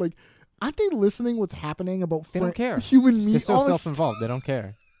bored. Like, aren't they listening what's happening about they don't care. Human meat? They're so self-involved. They don't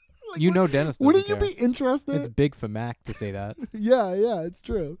care. Like, you know Dennis doesn't wouldn't care. you be interested? It's big for Mac to say that. Yeah, it's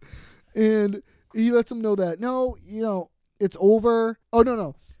true. And he lets them know that, no, it's over. Oh,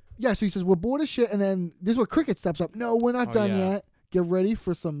 no. Yeah, so he says, we're bored as shit, and then this is where Cricket steps up. No, we're not done yet. Get ready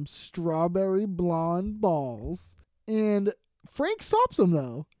for some strawberry blonde balls. And Frank stops him,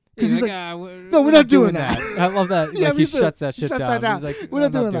 though. He's he's like, no, we're not doing that. I love that. Yeah, like he shuts that shit down. He's like, we're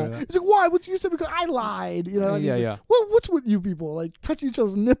not doing that. He's like, why? What's you said? Because I lied. And he's like, well, what's with you people? Like, touching each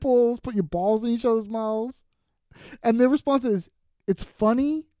other's nipples, put your balls in each other's mouths. And their response is, it's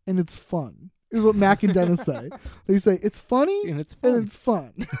funny and it's fun. Is what Mac and Dennis say. They say it's funny and it's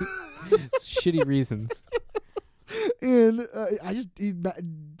fun. It's shitty reasons. And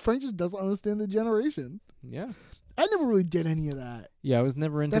Frank just doesn't understand the generation. Yeah. I never really did any of that. Yeah, I was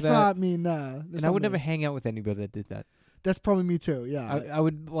never into That's that. not me, nah. And I would never hang out with anybody that did that. That's probably me too, yeah. I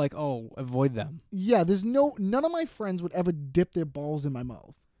would avoid them. Yeah, none of my friends would ever dip their balls in my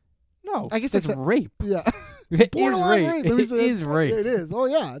mouth. No, I guess that's rape. Yeah. It is Borderline rape. Let me It say is rape. It is. Oh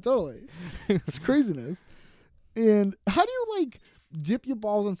yeah, totally. It's craziness. And how do you dip your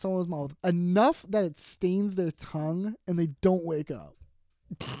balls in someone's mouth enough that it stains their tongue and they don't wake up?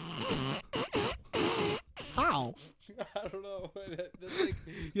 How? I don't know. That's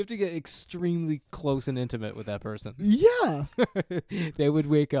you have to get extremely close and intimate with that person. Yeah. They would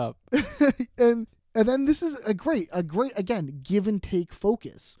wake up. and then this is a great again give and take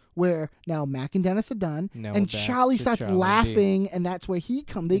focus where now Mac and Dennis are done Now and we're back Charlie to starts Charlie laughing and that's where they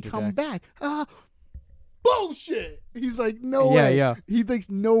come Interjects. back. Bullshit. He's like, no way. Yeah. He thinks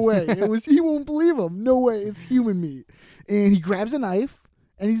no way. He won't believe him. No way. It's human meat. And he grabs a knife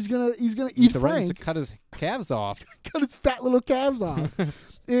and he's gonna eat Threatens Frank. to cut his calves off. Cut his fat little calves off.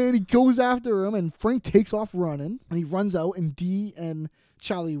 And he goes after him and Frank takes off running and he runs out and Dee and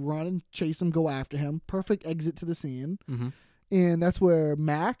Charlie run and chase him, go after him. Perfect exit to the scene. Mm-hmm. And that's where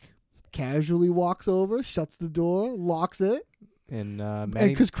Mac casually walks over, shuts the door, locks it. And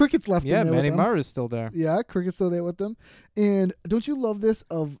Because Cricket's left in there Manny with them. Marr is still there. Yeah, Cricket's still there with them. And don't you love this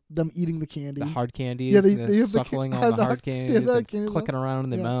of them eating the candy? The hard candies, Yeah, they they have suckling on the the hard candies the and candies clicking around in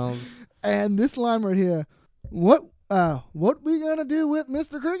their yeah. mouths. And this line right here, what we gonna do with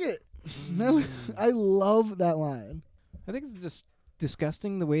Mr. Cricket? I love that line. I think it's just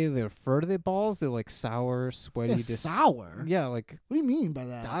disgusting the way they refer to their balls. They're like sour, sweaty. Yeah, sour? Yeah, like... What do you mean by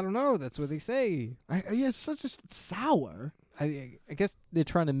that? I don't know. That's what they say. Yeah, it's such a sour. I guess they're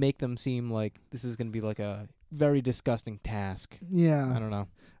trying to make them seem like this is going to be like a very disgusting task. Yeah. I don't know.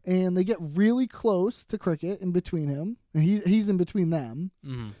 And they get really close to Cricket in between him. And he's in between them.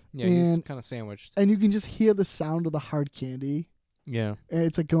 Mm-hmm. Yeah, he's kind of sandwiched. And you can just hear the sound of the hard candy. Yeah. And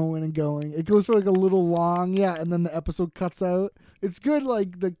it's like going and going. It goes for like a little long, and then the episode cuts out. It's good,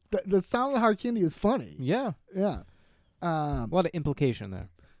 like the sound of the hard candy is funny. Yeah. Yeah. A lot of implication there.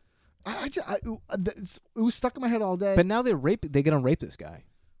 It was stuck in my head all day. But now they're gonna rape this guy.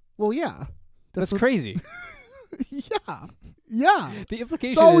 Well, yeah. That's crazy. Yeah. Yeah. The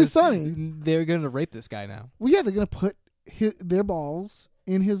implication It's always is sunny. They're gonna rape this guy now. Well, yeah, they're going to put their balls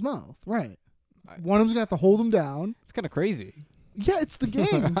in his mouth. Right. One of them's going to have to hold him down. It's kind of crazy. Yeah, it's the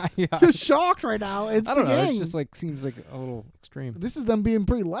game. Yeah. You're shocked right now. It's I don't the know. game. It just seems like a little extreme. This is them being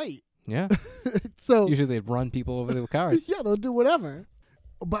pretty light. Yeah. So usually they run people over their cars. Yeah, they'll do whatever.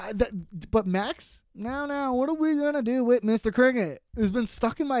 But Max, now, what are we gonna do with Mr. Cricket? It's been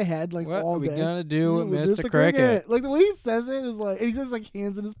stuck in my head What all are we day. gonna do with Mr. Cricket? Like the way he says it is like, and he just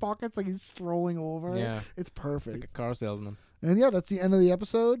hands in his pockets like he's strolling over. Yeah. It's perfect. Like a car salesman. And yeah, that's the end of the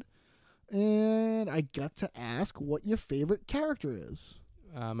episode. And I got to ask what your favorite character is.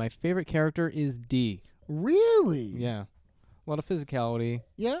 My favorite character is Dee. Really? Yeah. A lot of physicality.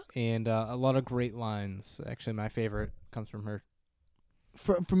 Yeah? And a lot of great lines. Actually, my favorite comes from her.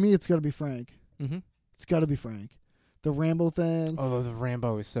 For me, it's got to be Frank. Mm-hmm. It's got to be Frank. The Rambo thing. Oh, the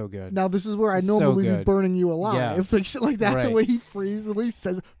Rambo is so good. Now, this is where I It's normally so be good. burning you alive. Yeah. Like shit like that, the Right. way he freezes, the way he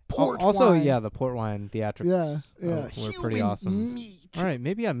says port Also, wine. yeah, the port wine theatrics Yeah. were pretty Human awesome. meat. All right,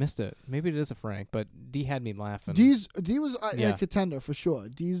 maybe I missed it. Maybe it is a Frank, but Dee had me laughing. D was Yeah. a contender for sure.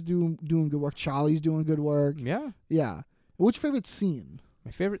 D's doing good work. Charlie's doing good work. Yeah. Yeah. What's your favorite scene?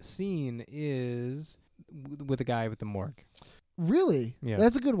 My favorite scene is with the guy with the morgue. Really? Yeah.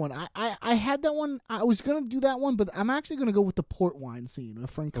 That's a good one. I had that one. I was going to do that one, but I'm actually going to go with the port wine scene. When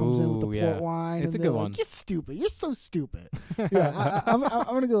Frank comes in with the Ooh, yeah. port wine. It's and a good they're one. Like, you're stupid. You're so stupid. Yeah, I'm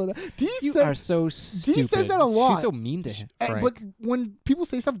going to go with that. You are so stupid. Dee says that a lot. She's so mean to him. Frank. But when people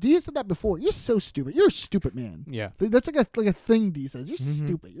say stuff, Dee has said that before. You're so stupid. You're a stupid man. Yeah. That's like a thing Dee says. You're Mm-hmm.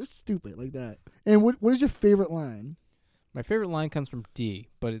 stupid. You're stupid like that. And what is your favorite line? My favorite line comes from Dee,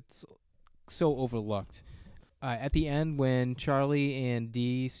 but it's so overlooked. At the end, when Charlie and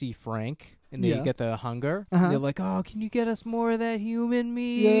Dee see Frank and they Yeah. get the hunger, Uh-huh. they're like, "Oh, can you get us more of that human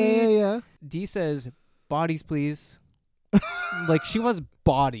meat?" Yeah. Dee says, "Bodies, please." Like she wants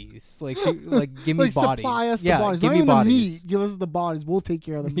bodies. Like give me Like bodies. supply us Yeah, the bodies. give Not me even the bodies. meat. Give us the bodies. We'll take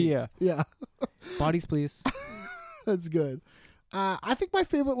care of the meat. Yeah. Yeah. Bodies, please. That's good. I think my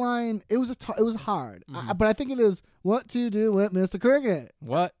favorite line. It was hard, Mm-hmm. but I think it is what to do with Mr. Cricket.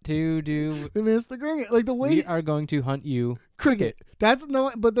 What to do? Mr. Cricket, like the way We are going to hunt you. Cricket. That's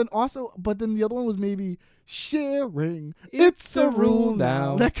no. But then the other one was maybe sharing. It's a rule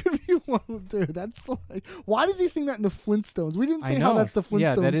now. That could be one too. That's like, why does he sing that in the Flintstones? We didn't say I know. how that's the Flintstones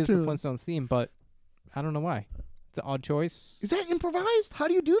Yeah, that is too. the Flintstones theme, but I don't know why. It's an odd choice. Is that improvised? How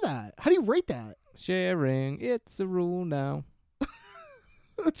do you do that? How do you rate that? Sharing, it's a rule now.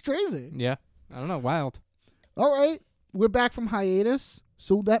 That's crazy. Yeah. I don't know. Wild. All right. We're back from hiatus.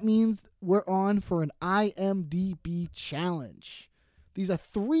 So that means we're on for an IMDb challenge. These are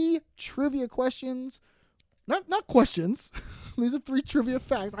 3 trivia questions. Not questions. These are 3 trivia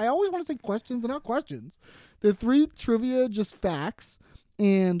facts. I always want to say questions and not questions. They're 3 trivia just facts.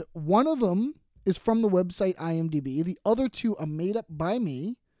 And one of them is from the website IMDb. The other 2 are made up by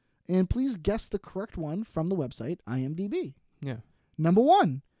me. And please guess the correct one from the website IMDb. Yeah. Number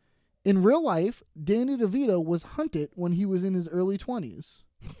 1. In real life, Danny DeVito was hunted when he was in his early 20s.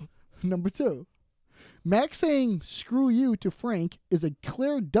 Number 2. Max saying screw you to Frank is a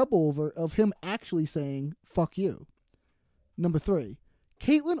clear double-over of him actually saying fuck you. Number 3.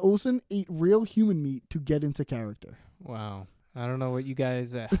 Caitlin Olsen ate real human meat to get into character. Wow. I don't know what you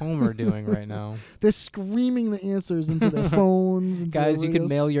guys at home are doing right now. They're screaming the answers into their phones. And Guys, you can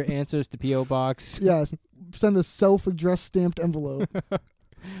mail your answers to P.O. Box. Yes. Send a self-addressed stamped envelope.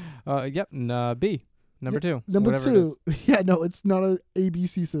 Yep. B. Number 2. Number Whatever it is. 2. Yeah, no, it's not a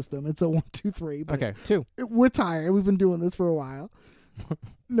ABC system. It's a 1, 2, 3. But Okay. 2. we're tired. We've been doing this for a while.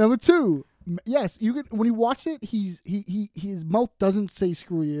 Number 2. Yes, you can. When you watch it, his mouth doesn't say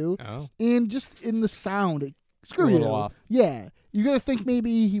 "screw you," Oh. and just in the sound, screw A you. little off. Yeah, you gotta think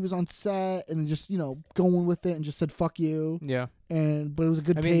maybe he was on set and just going with it and just said "fuck you." Yeah. But it was a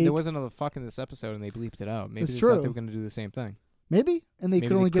good I take. mean, there wasn't another fuck in this episode, and they bleeped it out. Maybe It's they true. thought they were going to do the same thing. Maybe, and they Maybe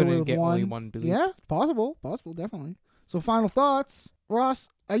could only they get away couldn't with get one. only one bleep. Yeah, possible, definitely. So, final thoughts, Ross.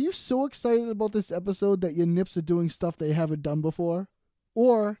 Are you so excited about this episode that your nips are doing stuff they haven't done before?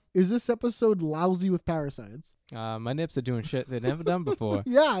 Or is this episode lousy with parasites? My nips are doing shit they've never done before.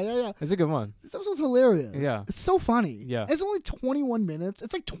 Yeah. It's a good one. This episode's hilarious. Yeah. It's so funny. Yeah. It's only 21 minutes.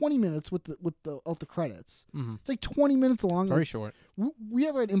 It's like 20 minutes with the credits. Mm-hmm. It's like 20 minutes long. Very Like, short. we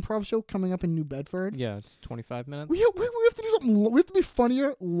have an improv show coming up in New Bedford. Yeah, it's 25 minutes. We have to do something. We have to be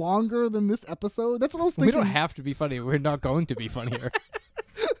funnier longer than this episode. That's what I was thinking. We don't have to be funny. We're not going to be funnier.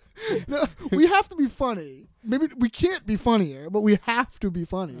 No, we have to be funny. Maybe we can't be funnier, but we have to be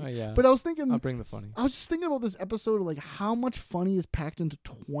funny. Oh, yeah. But I was thinking, I'll bring the funny. I was just thinking about this episode, like how much funny is packed into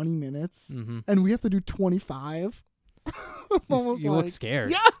 20 minutes, Mm-hmm. and we have to do 25. You look scared.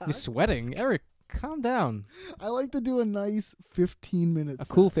 Yeah. You're sweating. Eric, calm down. I like to do a nice 15 minutes.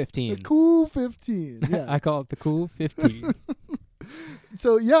 A cool 15. A cool 15. Yeah. I call it the cool 15.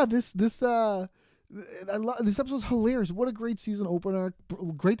 So yeah, this episode's hilarious. What a great season opener.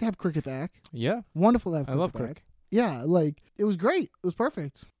 Great to have cricket back. Yeah. Wonderful to have I cricket love back. cricket. Yeah, like it was great. It was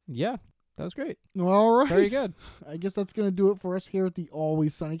perfect. Yeah. That was great. All right. Very good. I guess that's going to do it for us here at the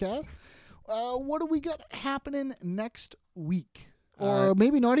Always Sunny Cast. What do we got happening next week? Or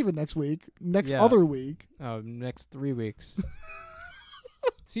maybe not even next week. Next other week. Oh, next 3 weeks.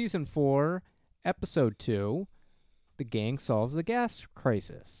 Season 4, Episode 2, The Gang Solves the Gas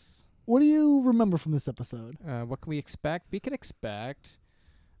Crisis. What do you remember from this episode? What can we expect? We can expect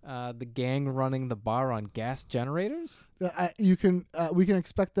the gang running the bar on gas generators. We can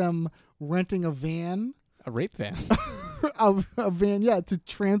expect them renting a van. A rape van. a van, yeah, to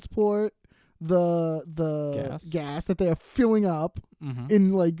transport the gas that they are filling up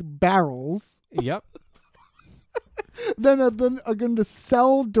in like barrels. Yep. then are going to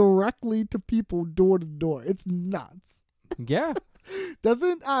sell directly to people door to door. It's nuts. Yeah.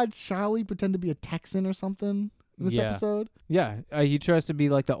 Doesn't Charlie pretend to be a Texan or something in this episode? Yeah. He tries to be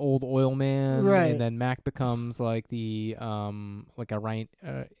like the old oil man, right? And then Mac becomes like the like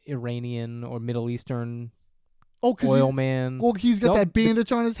Iranian or Middle Eastern. Oil man. Well, he's got that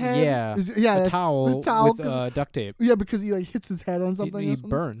bandage on his head. Yeah. Yeah. A towel with duct tape. Yeah, because he like hits his head on something. He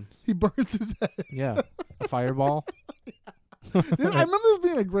burns. He burns his head. Yeah. A fireball. I remember this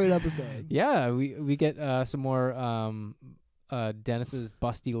being a great episode. Yeah. We get some more Dennis's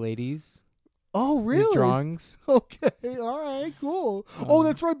busty ladies. Oh, really? His drawings. Okay. All right. Cool.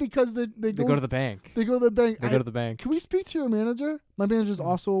 That's right. Because they go to the bank. They go to the bank. They go to the bank. Can we speak to your manager? My manager's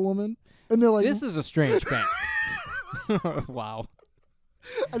also a woman. And they're like, this is a strange bank. Wow.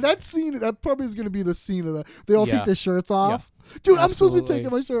 And that scene, that probably is going to be the scene of they all take their shirts off. Yeah. Dude, I'm supposed to be taking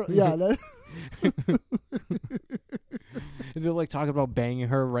my shirt. Yeah. They're like talking about banging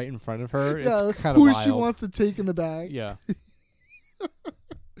her right in front of her. Yeah, it's kind of wild. Who she wants to take in the bag. Yeah.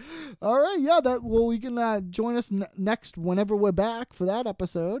 All right. Yeah. We can join us next whenever we're back for that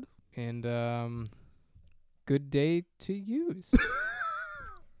episode. And good day to use.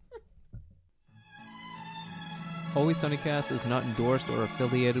 Always Sunnycast is not endorsed or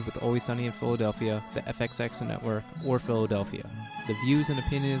affiliated with Always Sunny in Philadelphia, the FXX network, or Philadelphia. The views and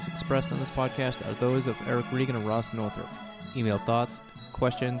opinions expressed on this podcast are those of Eric Regan and Ross Northrop. Email thoughts,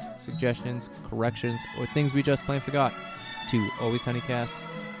 questions, suggestions, corrections, or things we just plain forgot to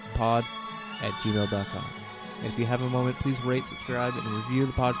alwayssunnycastpod@gmail.com. And if you have a moment, please rate, subscribe, and review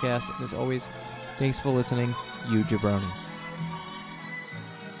the podcast. And as always, thanks for listening, you jabronis.